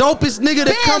is the dopest nigga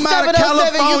to come out of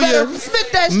 707, you California. better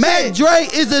spit that Mac shit. Dre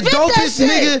is the Spit that dopest shit.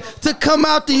 nigga to come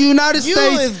out the United You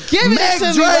States. is giving it Mac to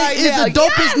me Dre right is now. the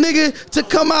dopest nigga to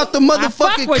come out the fuck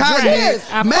motherfucking with Dre. continent.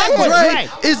 I Mac fuck with Dre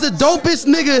Dre. is the dopest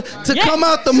nigga to Yes. come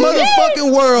out the motherfucking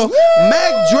world.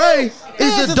 Mac Dre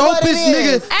is the This is what it dopest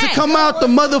nigga is. to Hey. come out the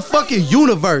motherfucking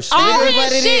universe. All nigga. is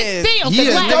what his it shit is. still.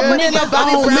 Yeah, Black nigga. nigga.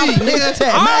 On Brown me, nigga.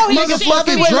 tech. All Mac his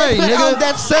motherfucking shit Dre, still. nigga.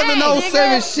 That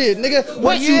 707 shit, nigga.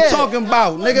 What you Yeah. talking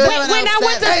about, nigga? When I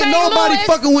went to Ain't St. nobody Louis,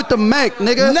 fucking with the Mac,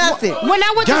 nigga. Nothing. when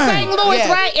I went to Gang. St. Louis,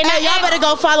 Yeah. right? And Hey, y'all better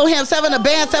go follow him. The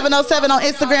band 707 on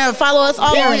Instagram. Follow us all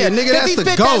on here. Period, nigga, 'Cause that's he the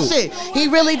spit GOAT. that shit. He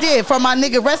really did. For my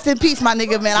nigga, rest in peace, my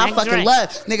nigga, man. I Mac fucking Dre. love,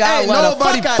 nigga. I Ain't love the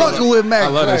nobody fuck out of fucking him. with Mac I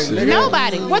love that Dre, shit. nigga.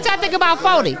 Nobody. What y'all think about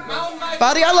 40?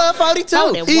 40, I love 40 too.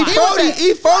 40, He was E40, at-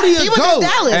 E40 He a was in GOAT.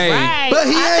 Dallas. Hey. Right. But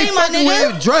he I ain't seen my fucking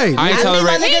nigga. with Dre. I ain't I seen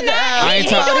tolerating. my He nigga, not. I ain't He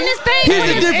tell- doing his thing. Here's with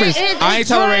the his- difference. his- I ain't his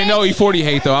tolerating no Dre. E40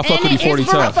 hate though. I fuck with And E40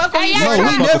 it's tough. fuck with Hey, E40. yeah, No, Dre. we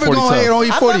fuck with never 40 gonna hate tough. on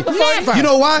E40. I fuck with 40 You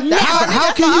know why? Never.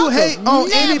 How can you hate on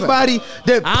Never. anybody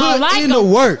that I don't put like in the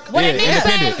him. work? What Yeah, a nigga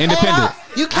independent, say, independent.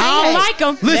 You I can't don't hate. like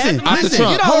him. Listen, Out the listen.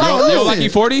 trunk. You don't Hold like on, him. You don't like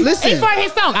listen. E40? He Listen. for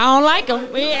his song. I don't like him.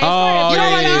 Oh, You yeah, don't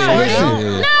yeah, like yeah, him?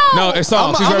 yeah. No. No, it's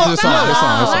song. She's referencing the song. It's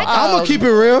song. It's song. I'm gonna keep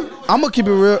it real. I'm gonna keep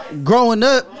it real. Growing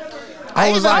up, I I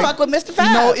was even like, fuck with Mr. Fab.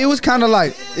 you know, it was kind of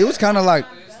like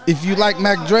if you like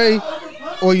Mac Dre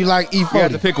or you like You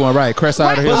have to E40. pick one, right? Crest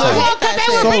side or Well, hillside? look, Well, 'cause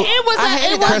they were So- big- it was I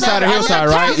hate a that. Crest side or hillside,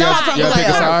 right? You know I'm from You have to pick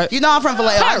a Vallejo. side. You know I'm from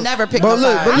Vallejo. I Turf. never picked But no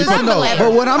look, side. but I'm listen from though. Vallejo.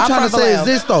 But what I'm trying to from say is Vallejo.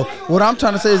 this though. What I'm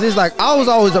trying to say is this. Like I was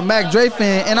always a Mac Dre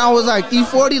fan, and I was like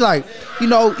E40. Like you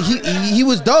know, he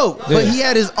was dope, but Yeah. he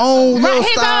had his own little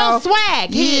His own style, swag.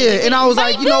 Yeah, and I was But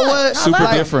like, he you know good. what? Super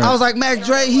Like, different. I was like Mac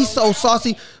Dre. He's so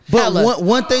saucy. But Hella.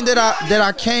 one thing that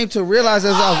I came to realize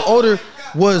as I was older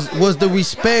was the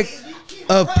respect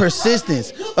of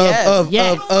persistence of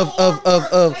Yes.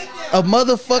 a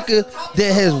motherfucker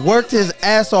that has worked his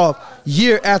ass off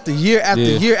year after year after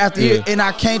Yeah. year after Yeah. year, and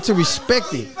I came to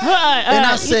respect it. And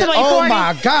I you said, talking about "Oh 40?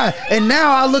 my God!" And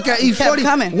now I look at E40.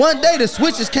 coming. One day the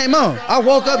switches came on. I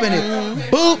woke up and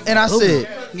it boop, and I said,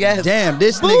 Yes. "Damn,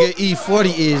 this nigga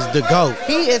E40 is the GOAT."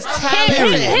 He is His, talented.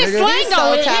 his, nigga. He's so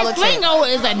slingo, his talented. slingo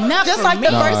is enough Just for like me.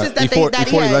 the Nah, verses that E40 he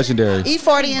E40 had. legendary.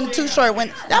 E40 and Too Short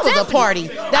when that was a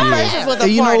party. That verses was a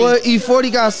And you know party. what?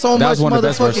 E40 got so That much was one of the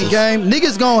best motherfucking verses. game.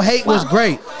 Niggas gonna hate what's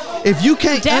great. If you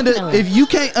can't Definitely. if you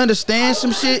can't understand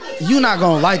some shit, you not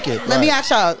gonna like it. Let me ask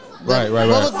y'all. Right. What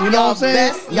was You know what I'm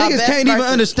saying? y'all Niggas best can't even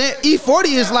verses? understand.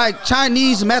 E40 is like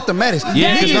Chinese mathematics.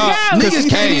 Yeah, There you go. Niggas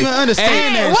can't even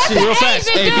understand that what's shit. the Real facts.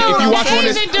 Asian Hey, if dude? you watch one of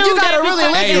his- Asian dude You gotta that be really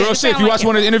funny. Hey, real shit. If you watch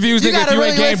one of the interviews, You nigga, if gotta you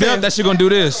ain't really gamed listen. up, that shit gonna do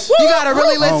this. You gotta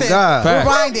really listen. God.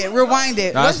 Facts. Rewind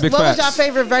it. Nah, that's big what was facts. your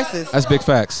favorite verses? That's big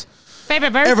facts.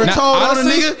 Favorite verse? Ever Now, told on a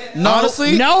honestly- nigga? No.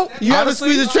 honestly- No. You ever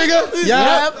honestly- squeeze the trigger?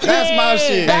 Yep. That's my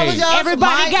shit. That Hey. was your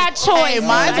Everybody mine- got choice. Hey,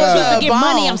 mine I was choose to a get bone.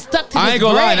 money. I'm stuck to I this ain't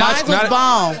gonna lie, bread. now Mine it's was not-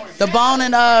 Bone. The Bone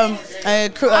and I'm a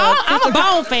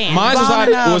Bone fan. Mine was Bone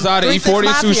and, out of 3 E40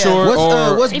 and Too Mafia. Short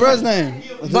or What's bruh's name?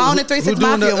 Bone and 3 6 Who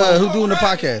doing Mafia the one. who doing the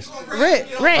podcast? Rick.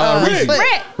 Rick. Rizzy.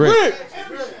 Rick. Rick.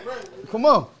 Come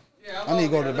on. I need to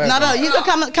go to the No, bathroom. you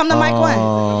can come to Mike Wayne.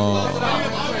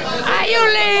 Are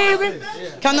you leaving?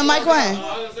 Come to Mike Wayne.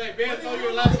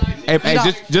 Hey,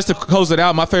 just to close it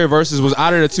out, my favorite verses was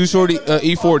out of the Too Short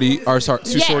E40 or sorry,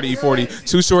 Too Yes. Short E40,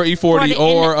 Too Short E40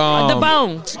 or The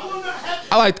Bone.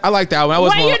 I like that one.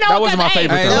 That wasn't my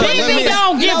favorite. Hey, though. look, Busy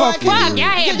don't give a fuck. Y'all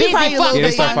had busy probably a little fuck. Yeah,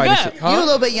 they start fighting shit. You a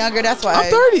little bit younger, that's why. I'm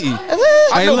 30.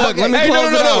 Hey, look, let me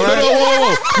close it out, right?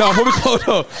 Whoa. No, before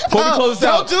we close this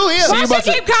out. Don't do him. Why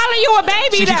she keep calling you a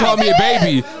baby? She though? called me a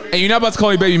baby, and you're not about to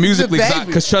call me baby musically,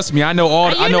 because trust me, I know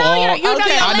all. I know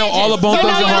all the Bone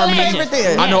Thugs and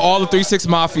Harmony. I know all the 3-6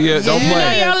 Mafia. Don't You know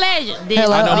play. you're a legend.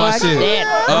 Hello. I know my shit.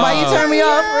 Why you turn me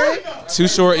off, Rick? Too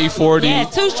Short, E40. Yeah,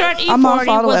 Too Short, E40 I'm on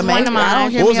follow was at one of I don't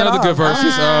mine. hear What was me at another all. good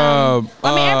verses? I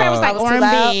mean, everybody was like was too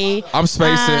R&B. I'm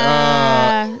spacing.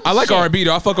 I like shit. R&B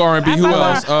though. I fuck R&B. I Who fuck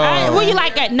else? R&B. Who you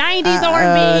like at 90s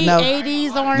R&B, no.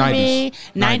 80s R&B,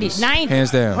 90s.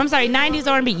 Hands down. I'm sorry, 90s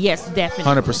R&B. Yes,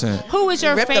 definitely. 100%. Who is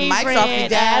your Rip the mics favorite off your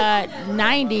dad.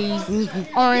 90s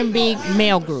R&B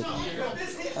male group?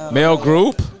 Male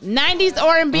group. 90s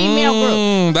R&B male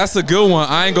group. That's a good one.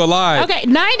 I ain't gonna lie. Okay,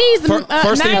 90s.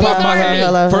 First thing 90s pop in my R&B. head.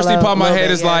 Hello, First thing hello, pop in my little head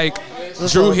bit, is yeah. like Little-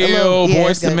 Drew a little- Hill, yeah,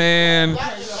 Boyz II good. Men.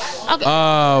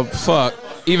 Okay. Fuck.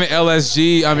 Even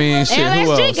LSG. I mean, shit. Who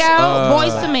LSG else? go.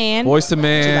 Boyz II Men. Boyz II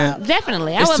Men.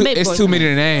 Definitely. I would admit It's Boyz too II many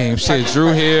Men. to name. Shit.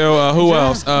 Drew Hill. Who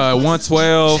else?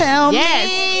 112. Tell Yes.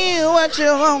 me what you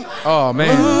want. Oh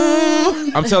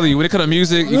man. I'm telling you, when it comes to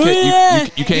music, you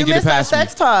can't get it missed past our me.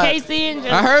 sex talk. Casey and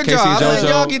I heard y'all. I Casey, let JoJo.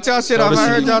 y'all get y'all shit off. I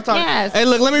heard y'all talk. Yes. Hey,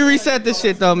 look, let me reset this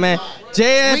shit though, man.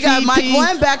 JFET. We got Mike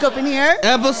One back up in here.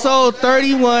 Episode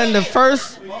 31, the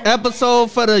first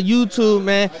episode for the YouTube,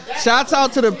 man. Shouts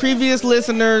out to the previous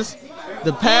listeners,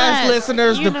 the past Yes,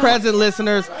 listeners, you the know. present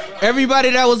listeners.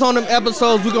 Everybody that was on them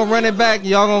episodes, we gonna run it back.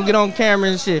 Y'all gonna get on camera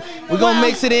and shit. We gonna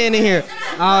mix it in here.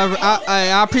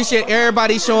 I appreciate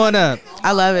everybody showing up.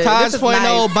 I love it. Taj This is Point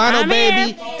nice. Bino I'm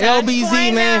Baby, here. LBZ,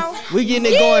 Taj man. Point We getting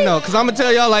it going though, cause I'm gonna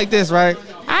tell y'all like this, right?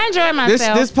 I enjoy This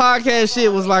myself. podcast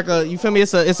shit was like a, you feel me?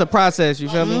 It's a process. You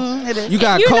feel me? it is. You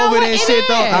got You know COVID what? and It shit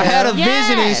though. I is. had a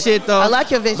vision and Yes. shit though. I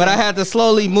like your vision. But I had to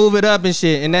slowly move it up and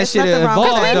shit, and that shit nothing wrong with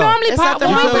evolved that. we though. normally It's pop. nothing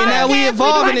You when feel we me? Now we podcast,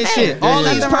 evolving do and like shit. that. All Yeah. these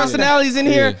Nothing wrong with personalities in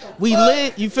here, we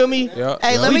lit. You feel me?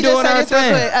 Hey, let We me just doing say our this real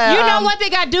thing. quick. You know what they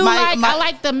got to do? my- I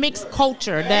like the mixed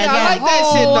culture. Yeah, I like that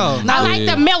shit, though. I like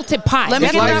the melted pot. Let me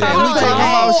It's give like you that. a We whole talking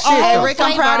about shit, Hey, though. Rick,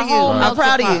 I'm proud of you. I'm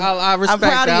proud of you. I respect I'm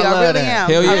proud of that. you. I I love really that. am.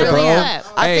 Hell yeah, I really bro. am.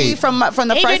 I Hey. see you from the first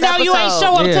Even though episode. you ain't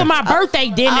show up Yeah. to my birthday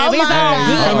dinner, Oh it's my all God.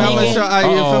 good, I'm gonna nigga. show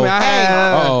you feel me? I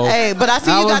had. Uh-oh. Hey, but I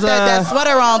see I you got was, that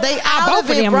sweater on. They out both of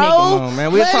of it, them bro. niggas. Come on,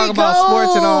 man. We'll Let talk it about go.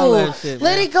 sports and all that shit,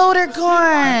 Let man. it go. They're gone.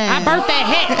 I burnt that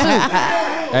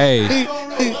hat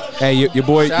Hey, your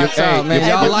boy. Shouts Hey, out, man. your-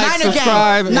 Y'all Hey, like, Niner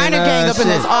subscribe, gang. Niner and, gang up in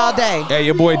shit. this all day. Hey,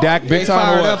 your boy Dak, They big time.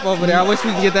 fired or up what? over there. I wish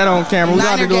we could get that on camera. We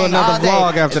got to Niner do gang another all day.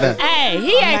 vlog after that. too. Hey,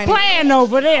 he ain't playing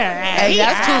over there. Hey,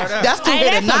 that's too Hey, hit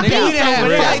a that's a knockout. beast over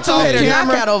there. Fights off Hit a camera.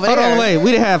 knockout over Hold there. on, wait.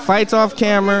 We done had fights off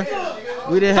camera.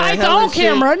 We done had Fights hella on shit.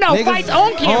 camera. No, Niggas fights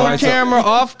on camera. On camera,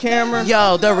 off camera.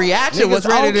 Yo, the reaction was Niggas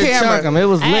ready on to chunk camera. 'em. It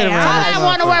was lit Hey, around I that don't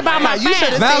want to worry about my You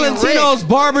should've fans. seen Valentino's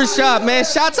Barber Shop, man.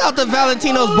 Shouts out to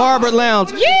Valentino's Barber Lounge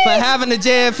for having the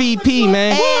JFEP,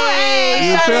 man.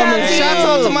 Hey, You shout feel out me? to Shouts you.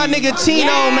 out to my nigga Chino,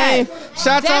 Yes. man.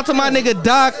 Shouts out to my nigga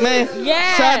Doc, man.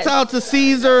 Yes. Shouts out to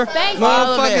Caesar, Thank you. All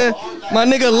of motherfucker. My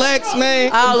nigga Lex,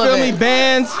 man. All You of feel it. me?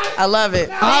 Bands. I love it.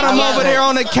 Autumn over there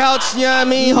on the couch, you know what I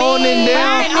mean? Holding it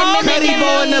down. Cuddy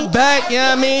Bo in the back, you know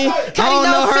what I mean? I don't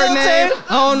know her Filter. name.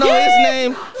 I don't know his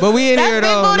name. But we in That's here Big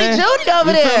though, Booty man. Judy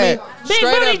over You feel there. me? Big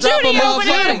Straight Booty up drop a Judy over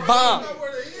there. motherfucking bomb.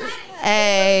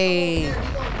 Hey,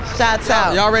 shots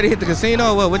out. Y'all ready to hit the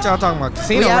casino? What y'all talking about?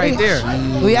 Casino We outta right there.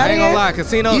 here? We I out ain't here? gonna lie,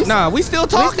 casino. You- Nah, we still We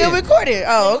talking. still recording.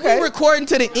 Oh, okay. We recording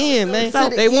to the end, man. To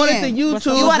the They wanted end. the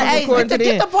YouTube. You wanna- we hey, recording get to the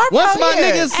the end. barber Once out my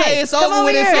here. niggas say Hey, it's come over over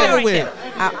with, it's here. over Right with. there.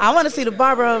 I want to see the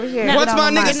barber over here. Once Get my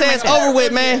on the nigga mic. say it's over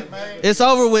with, man, it's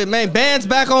over with, man. Band's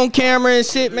back on camera and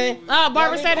shit, man.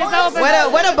 Barbara said it's over.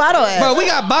 Where the bottle at? Bro, we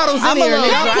got bottles I'm in a here, little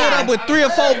nigga. I dry. pulled up with 3 or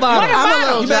 4 bottles. What I'm a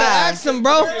little You better dry. ask them,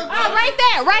 bro. Oh, right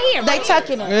there, right here. They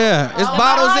tucking it. Yeah, it's Oh,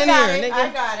 bottles I in got here, it. nigga. I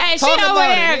got it. Hey, she Talk over about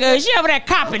there, it, good. She over there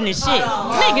copping the shit.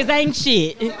 Niggas ain't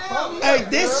shit. Hey,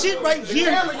 this shit right here.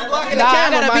 Nah, I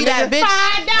gotta be that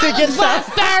bitch to get some.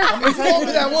 $5 Told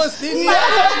me that once, didn't he?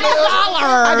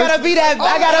 I gotta be that.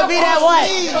 I gotta be that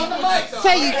what?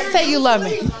 Say you love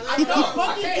me.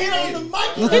 Fucking get on the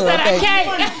mic. He said I Okay.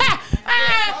 can't.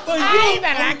 I said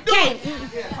I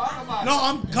can't. No,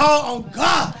 I'm called on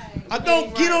God. I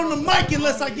don't get on the mic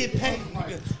unless I get paid,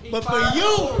 nigga. But for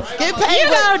you, Get paid.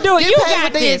 You gonna do it. Get You paid got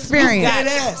with the this. experience. that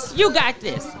ass. You got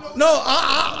this. No,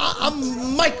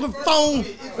 I'm microphone.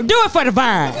 Do it for the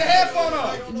vine. Do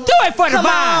it for the Come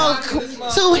on,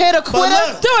 vine. two-hitter But quitter.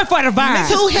 look, Do it for the vine.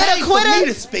 Two-hitter pay for me to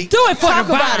quitter. speak. Do it for Talk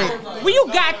the about vine. it. Well, you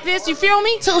got this. You feel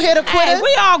me? Two-hitter Hey, quitter.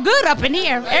 we all good up in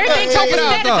here. Everything Check it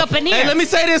out, copacetic though. up in here. Hey, let me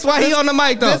say this while he on the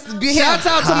mic though. This be him. Shouts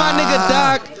out to my nigga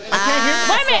Doc. I can't hear.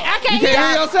 Wait a minute, I can't You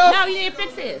can't hear yourself? No, you need to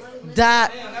fix this.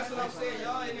 Doc.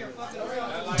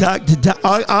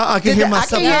 I can hear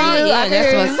myself. I can hear you. I can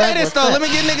hear you. Say this though. Let me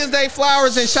give niggas they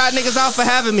flowers and shout niggas out for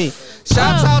having me.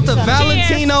 Shouts out to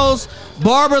Valentino's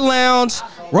Barber Lounge,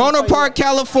 Roanoke Park,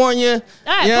 California.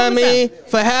 Right, You know what I what's mean?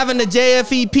 For having the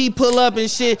JFEP pull up and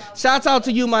shit. Shouts out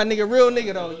to you, my nigga. Real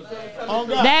nigga though.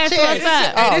 That's what's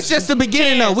up. Hey, this just the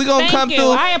beginning though. We gonna Thank come you.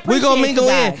 through. I We gonna appreciate mingle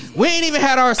you in. guys. We ain't even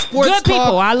had our sports Good people.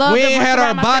 talk. I love We to ain't had our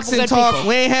surround myself with boxing good talk. people.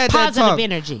 We ain't had that Positive talk.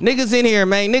 energy. Niggas in here,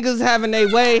 man. Niggas having their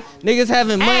way. Niggas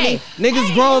having money. Hey.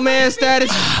 Niggas grown man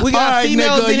status. We got All right,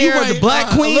 females nigga, in you here. ain't- The black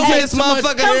queens in this too much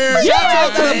motherfucker. air. Shouts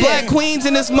out to the Yeah. black queens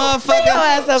in this Your ass over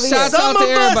motherfucker. here. Shouts Some out to of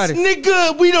us, everybody.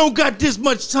 nigga, we don't got this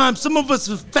much time. Some of us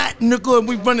is fat, nigga, and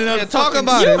we running out Yeah, of talk fucking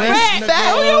about shit. it, man.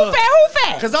 Fat. Who you fat? Who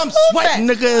fat? Cause I'm sweating,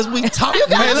 nigga, as we talk.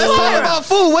 Hey, let's talk about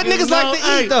food. What niggas like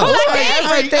to eat though? Who like to eat?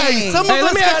 Everything. Some Hey, of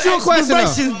let us me ask got you a question, though.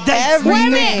 expiration dates,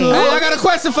 Everything. nigga. Hey, I got a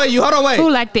question for you. Hold on, wait. Who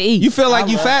like to eat? You feel like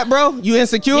you fat, bro? You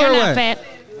insecure You're or not what? fat.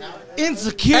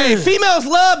 Insecure. Hey, females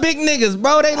love big niggas,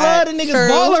 bro. They love the niggas True.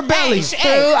 baller belly.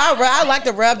 True. I like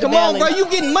to rub the Come on, belly. bro. You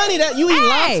getting money that you eat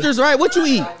Hey. lobsters, right? What you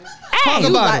eat? Talk Hey,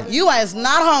 about it. You is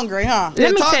not hungry, huh?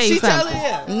 Let me Talk- tell you she something.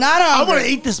 telling you. Not I hungry. want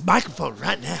to eat this microphone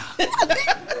right now.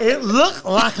 It look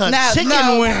like a Now, chicken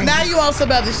no, wing. now you want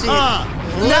some other shit. Uh,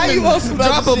 now you want some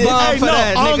Drop other a shit. bomb Hey, for no,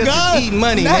 that. on Niggas God. is eating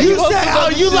money. Now nigga. You want said some how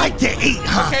other you shit. like to eat,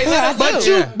 huh? Okay, let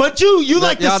us But do. you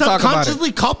like to Y'all talk about it.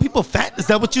 subconsciously call people fat? Is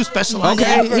that what you specialize in?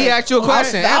 Okay, he asked you a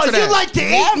question. Oh, Answer you that. like to eat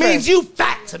Never. means you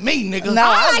fat to me, nigga. No,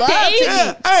 I like love to to eat. eat.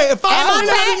 Yeah. Hey, if I Am I look at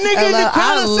a fat? nigga in the Hello, crowd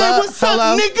I and say, love- "What's hello.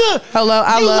 up, nigga?" Hello,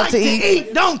 I you love like to to eat.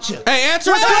 eat, don't you? Hey,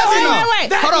 answer his Wait, question wait, though. wait,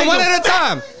 wait. Hold on, That one nigga at a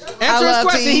time. Answer his love to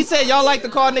question. eat. He said y'all like to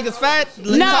call niggas fat.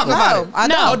 No. Talk about it. I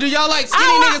No. don't. Oh, do y'all like skinny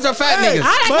I niggas or fat Hey, niggas?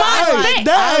 I like but mine hey, thick.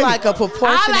 that- I like a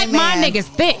proportionate I like my man. niggas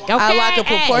thick. Okay. I like a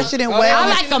Hey. proportionate Oh, way. I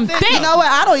like them thick. You know what?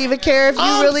 I don't even care if you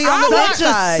I'm really on the such black a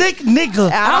side. sick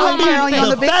nigga. I don't I'm care on you on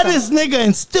the The big fattest side. nigga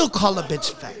and still call a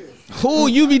bitch fat. Who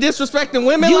you be disrespecting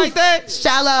women You like that?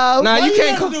 Shallow. Nah, you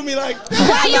can't. do me like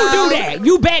Why you do that?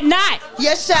 You bet not.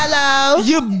 Yes, shallow.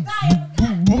 You.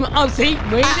 Oh, see,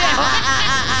 wait.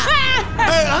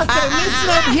 Hey, I said, listen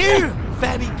up here,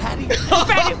 fatty patty.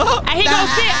 Fatty, and he goes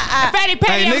still. Fatty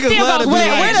Patty, Hey, I'm niggas still love to gonna be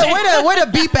smash. like- Where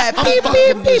the beep at? Beep,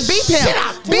 beep, beep, beep him.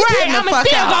 Beep Right, him the I'm fuck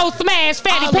still out. gonna smash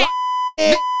Fatty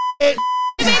Patty.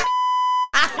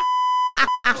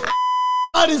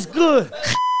 God is good.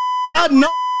 I know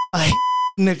a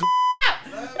nigga.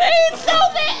 He's so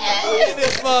bad.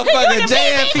 This motherfucker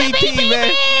JFEP,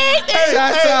 man.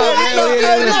 Shots out, man.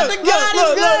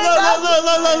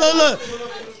 Look.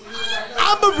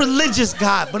 I'm a religious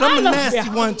guy, but I'm a nasty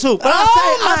one too. But I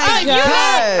say You God.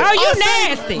 oh, you I say-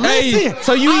 nasty. Hey, Listen,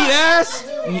 so you eat ass?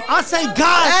 I say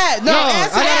God. No, No,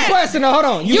 answer I got a that. question. Though. Hold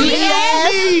on. You eat eat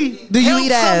ass? Me Do you help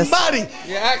eat ass? somebody.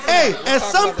 ask Hey, him. at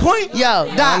some point, Yo,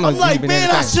 I'm Doc, I'm like, deep in man,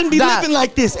 I anything. shouldn't be Doc. living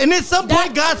like this. And at some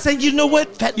point, God said, you know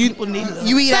what? Fat people need love.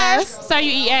 you eat ass? So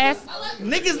you eat ass?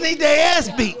 Niggas need their ass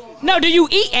beat. No, do you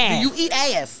eat ass? You eat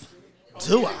ass.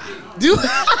 Do I? Do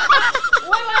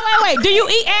Wait. Do you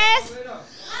eat ass?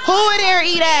 Who in there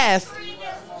eat ass?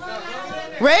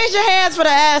 Raise your hands for the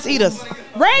ass eaters.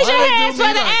 Raise your Why hands they do for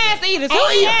me the like ass eaters. Who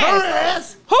I eat eat her ass?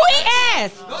 ass. Who eat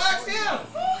ass?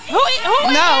 Who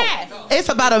eat No, ass? it's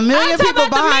about a million I'm talking people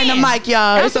about the behind the men. mic,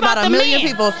 y'all. I'm It's about about a the million men.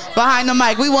 people behind the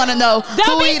mic. We want to know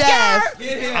Don't who be eat ass.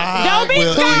 scared. Don't be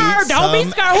will scared. eat Don't be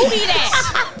some scared. Who eat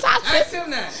ass? Ask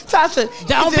him that. Tasha,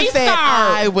 Don't you be just said, scared.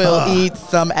 I will eat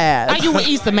some Or ass. you would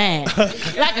eat some ass.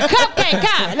 Like a cupcake,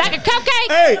 huh? Like a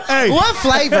cupcake? Hey. What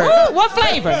flavor? Ooh, what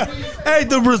flavor? Hey,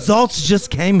 the results just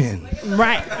came in.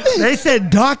 Right. They said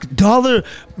Doc Dollar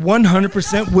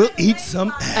 100% will eat some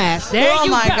ass. Ass. There Oh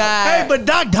you my go. God. Hey, but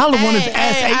Doc Dollar want his Hey,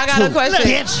 ass hey, ate I got too. a question.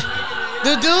 Bitch.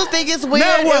 Do dudes think it's weird?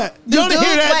 Now what? Do You don't dudes,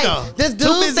 hear that, wait, though. does Too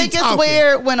dudes busy think it's talking.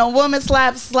 weird when a woman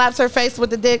slaps her face with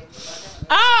the dick?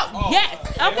 Oh, yes.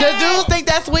 Okay. Does dudes think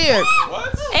that's weird?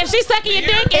 If she sucking your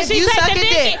dick, and If she you take the sucking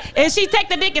dick, dick. and she take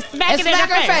the dick and smack And it in smack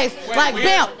her face. Like,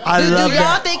 bam. I Do love y'all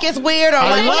that. think it's weird or I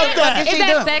like, love what the fuck that. is Is she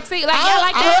that doing? sexy? Like, y'all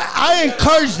like that? I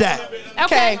encourage that.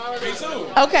 Okay.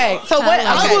 Okay. So what? I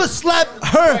I Okay. will slap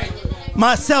her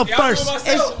myself first.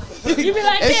 You be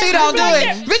like If this, she you don't be do like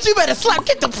it, bitch, you better slap.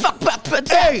 Get the fuck up.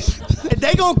 Hey,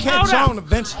 they gonna catch Hold on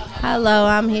eventually. Hello,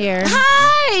 I'm here.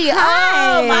 Hi.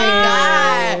 Oh my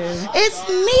God. It's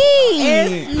me.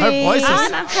 It's Her me. voice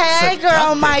is Hey,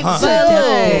 girl, Mike huh? too.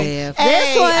 Seductive.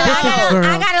 Hey, This one,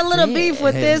 I I got a little beef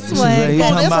with this You one. talking this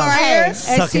one about right here?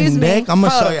 sucking Excuse me. dick? I'm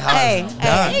gonna show you how Hey, it's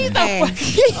done.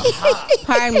 hey.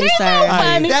 Pardon me, sir.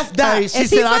 Hey, That's Doc. hey, she Is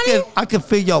he said funny? I can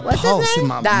feel your What's his pulse in name?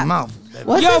 my Doc. mouth.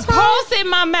 What's Your his name? pulse in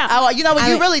my mouth. Oh, you know what?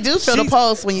 You I- really do feel the she's-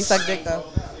 pulse when you suck dick, though.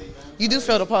 You do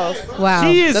feel the pulse. Wow.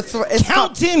 She is it's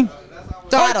counting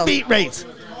heartbeat rates.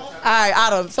 All right,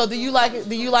 Autumn. So do you like it?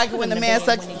 Do you like it when the man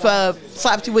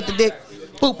slaps you with the dick?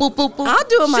 Boop, boop, boop, boop. I'll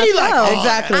do it myself. Like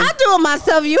exactly. I'll do it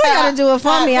myself. You ain't gotta do it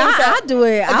for me. I'll do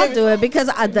it. I'll do it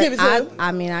because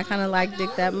I mean, I kind of like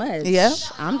dick that much. Yeah.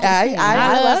 I'm just saying.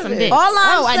 I love some dick. All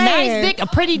I'm a saying, nice dick, a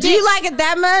pretty dick. Do you like it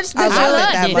that much? I love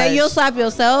it that much. That you'll slap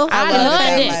yourself. I love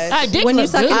it that much. Dick When you look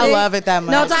suck good. a dick. I love it that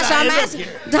much. No, Tasha, I'm asking.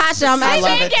 Tasha, I'm I love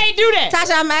asking. it. Can't do that.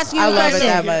 Tasha, I'm asking you I a love it question.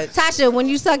 that much. Tasha, when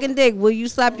you sucking dick, will you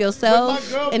slap yourself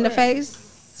With my in the girlfriend. face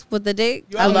with the dick?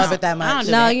 I love it that I much. don't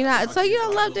do No, that. you're not. So you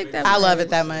don't love dick that much. I love it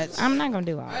that much. I'm not gonna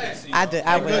do all that. I do.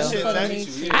 I will. Good shit,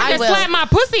 man. I I just will. slap my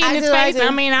pussy in I his do, I face. do.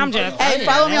 I mean, I'm just. Hey,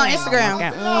 follow me on Instagram.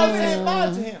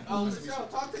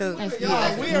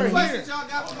 We are here.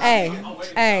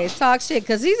 Hey, talk shit,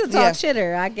 cause he's a talk Yeah.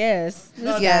 shitter, I guess.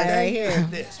 This Yeah. guy right here.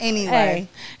 Anyway. Hey,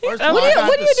 First what of all, are I you, got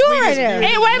what are the you doing right sweetest there?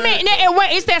 beard. Hey, wait a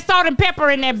minute. It's that salt and pepper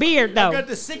in that beard, though. I got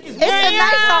the sickest It's a beard.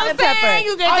 nice salt and pepper.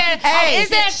 You get that? Hey, It's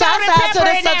that salt shout and out pepper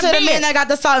in to that the men beard. that got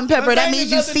the salt and pepper. That Ain't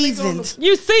means you another nigga on seasoned.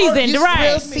 You seasoned, You right?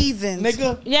 real seasoned.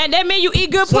 Nigga. Yeah, that mean you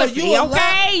eat good So pussy, you allow-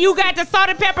 okay? You got the salt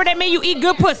and pepper, that mean you eat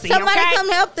good pussy, Somebody okay? come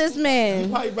help this man.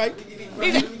 Probably right.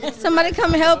 Somebody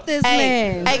come help this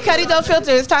man. Hey, Cuddy Dope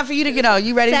Filter, it's time for you to get on.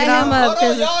 You ready to Set get him on? up.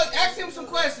 'Cause Ask him some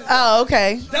questions. Oh,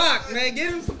 okay. Doc, man, give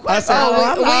him some I questions.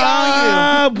 said, we on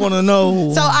I want to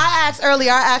know. So I asked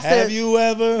earlier, have the, you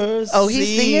ever Oh, he's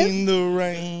seen singing? the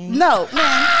rain No,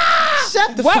 man.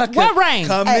 Shut the What fuck what up. rain?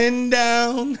 coming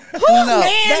down? No.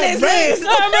 man is rain. this?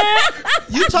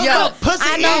 You talk Yo, about pussy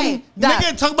I know. eating. Doc,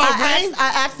 Nigga, talk about rain. I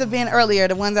asked the Ben earlier.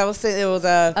 The ones that was sitting, it was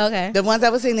Okay. The ones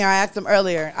that was sitting there, I asked them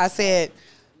earlier. I said,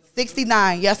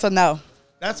 69, yes or no?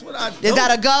 That's what I do. Is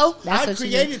that a go? That's I what you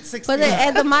created do. 60. Put it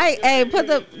at the mic. Hey, put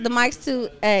the mics to.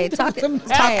 Hey, talk it.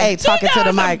 Talking to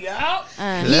the mic.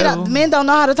 Men don't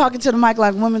know how to talk into the mic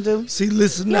like women do. See,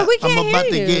 listen No, up. we I'm can't about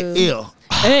to hear get you. ill.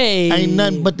 Hey. Ain't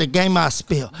nothing but the game I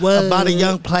spill. About a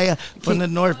young player from the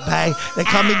North Bay. They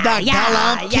call me Doc Dollar.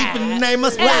 I'm keeping the name. I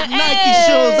rock Nike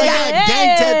shoes. I got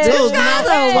gang tattoos. This guy's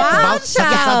a wild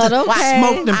child, okay.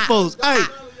 Smoke them fools. Hey,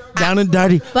 down and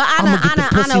dirty. But I'ma get the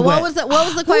pussy Anna, wet. what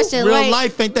was the question? Real Wait,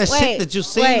 life ain't that wait, shit that you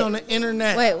seen wait. on the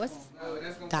internet. Wait, what's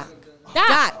Doc.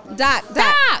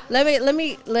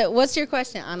 What's your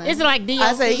question, Anna? It's like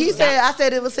D.O.C. I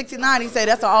said it was 69. He said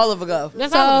that's an Oliver go.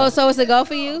 That's all. so it's a go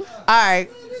for you? All right.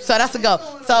 So that's a go.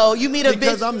 So you meet a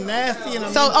Because bitch. I'm nasty and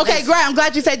I'm So okay, great. I'm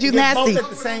glad you said you Get nasty. both at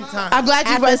the same time. I'm glad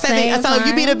you At the said it. same So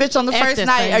you meet a bitch on the At first the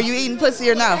night. same- Are you eating pussy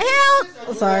or no?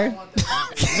 Hell, sorry.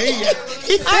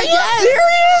 He said Are you yes.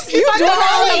 serious? He's You like doing the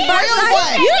it on only the first real night?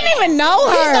 one. You didn't even know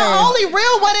her. He's the only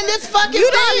real one in this fucking You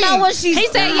thing. don't know what she's. He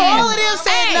said doing. yes. All of them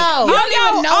said Hey, no. You don't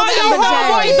even know all that your vagina.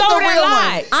 homeboys He's the over there real one.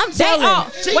 lied. I'm telling.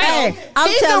 Wait, I'm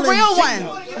He's telling. the real one.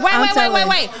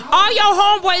 Wait. All your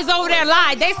homeboys over there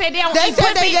lied. They said they don't They eat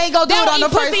said pussy. they ain't gonna do it don't on the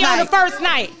eat pussy first on the night. first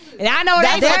night. And I know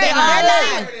That's they what they fucking all lying.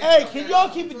 lied. Hey, can y'all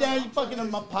keep it down? You fucking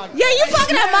in my pocket. Yeah, you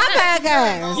fucking up my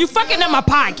podcast. You fucking up my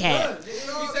podcast.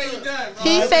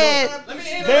 He said,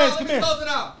 Darius, come here. Close it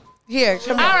out. here,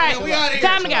 come All here. right, we outta here.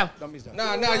 time to go.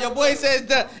 Nah, your boy says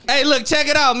that. Hey, look, check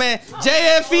it out, man.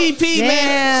 JFEP, man.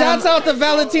 Damn. Shouts out to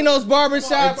Valentino's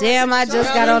Barbershop. Damn, I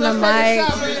just got on the mic.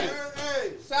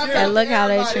 Shout And out look to how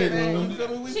they everybody, treat man. me. You feel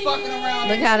me? We fucking around.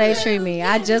 Look how they treat me.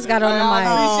 I just got on the I mic.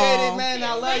 appreciate it, man.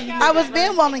 I love you. I was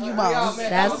been wanting you, mom.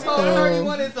 That's Episode cool.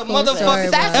 31 is a Cool motherfucking. story,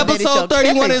 bro. Episode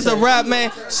 31 is a wrap,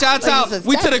 man. Shouts out.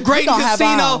 We to the Great gonna have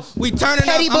Casino. on We turning up.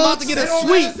 Petty I'm about boots. to get a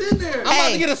suite. I'm about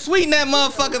Hey. to get a suite in that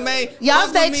motherfucker, man. Y'all Fuck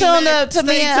stay with tuned man. to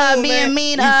me Stay and tuned, me and man.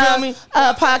 Mean You feel me?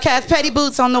 podcast. Petty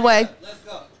Boots on the way.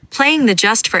 Playing the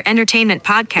Just for Entertainment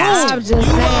podcast. I'm just saying,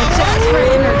 just for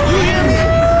entertainment.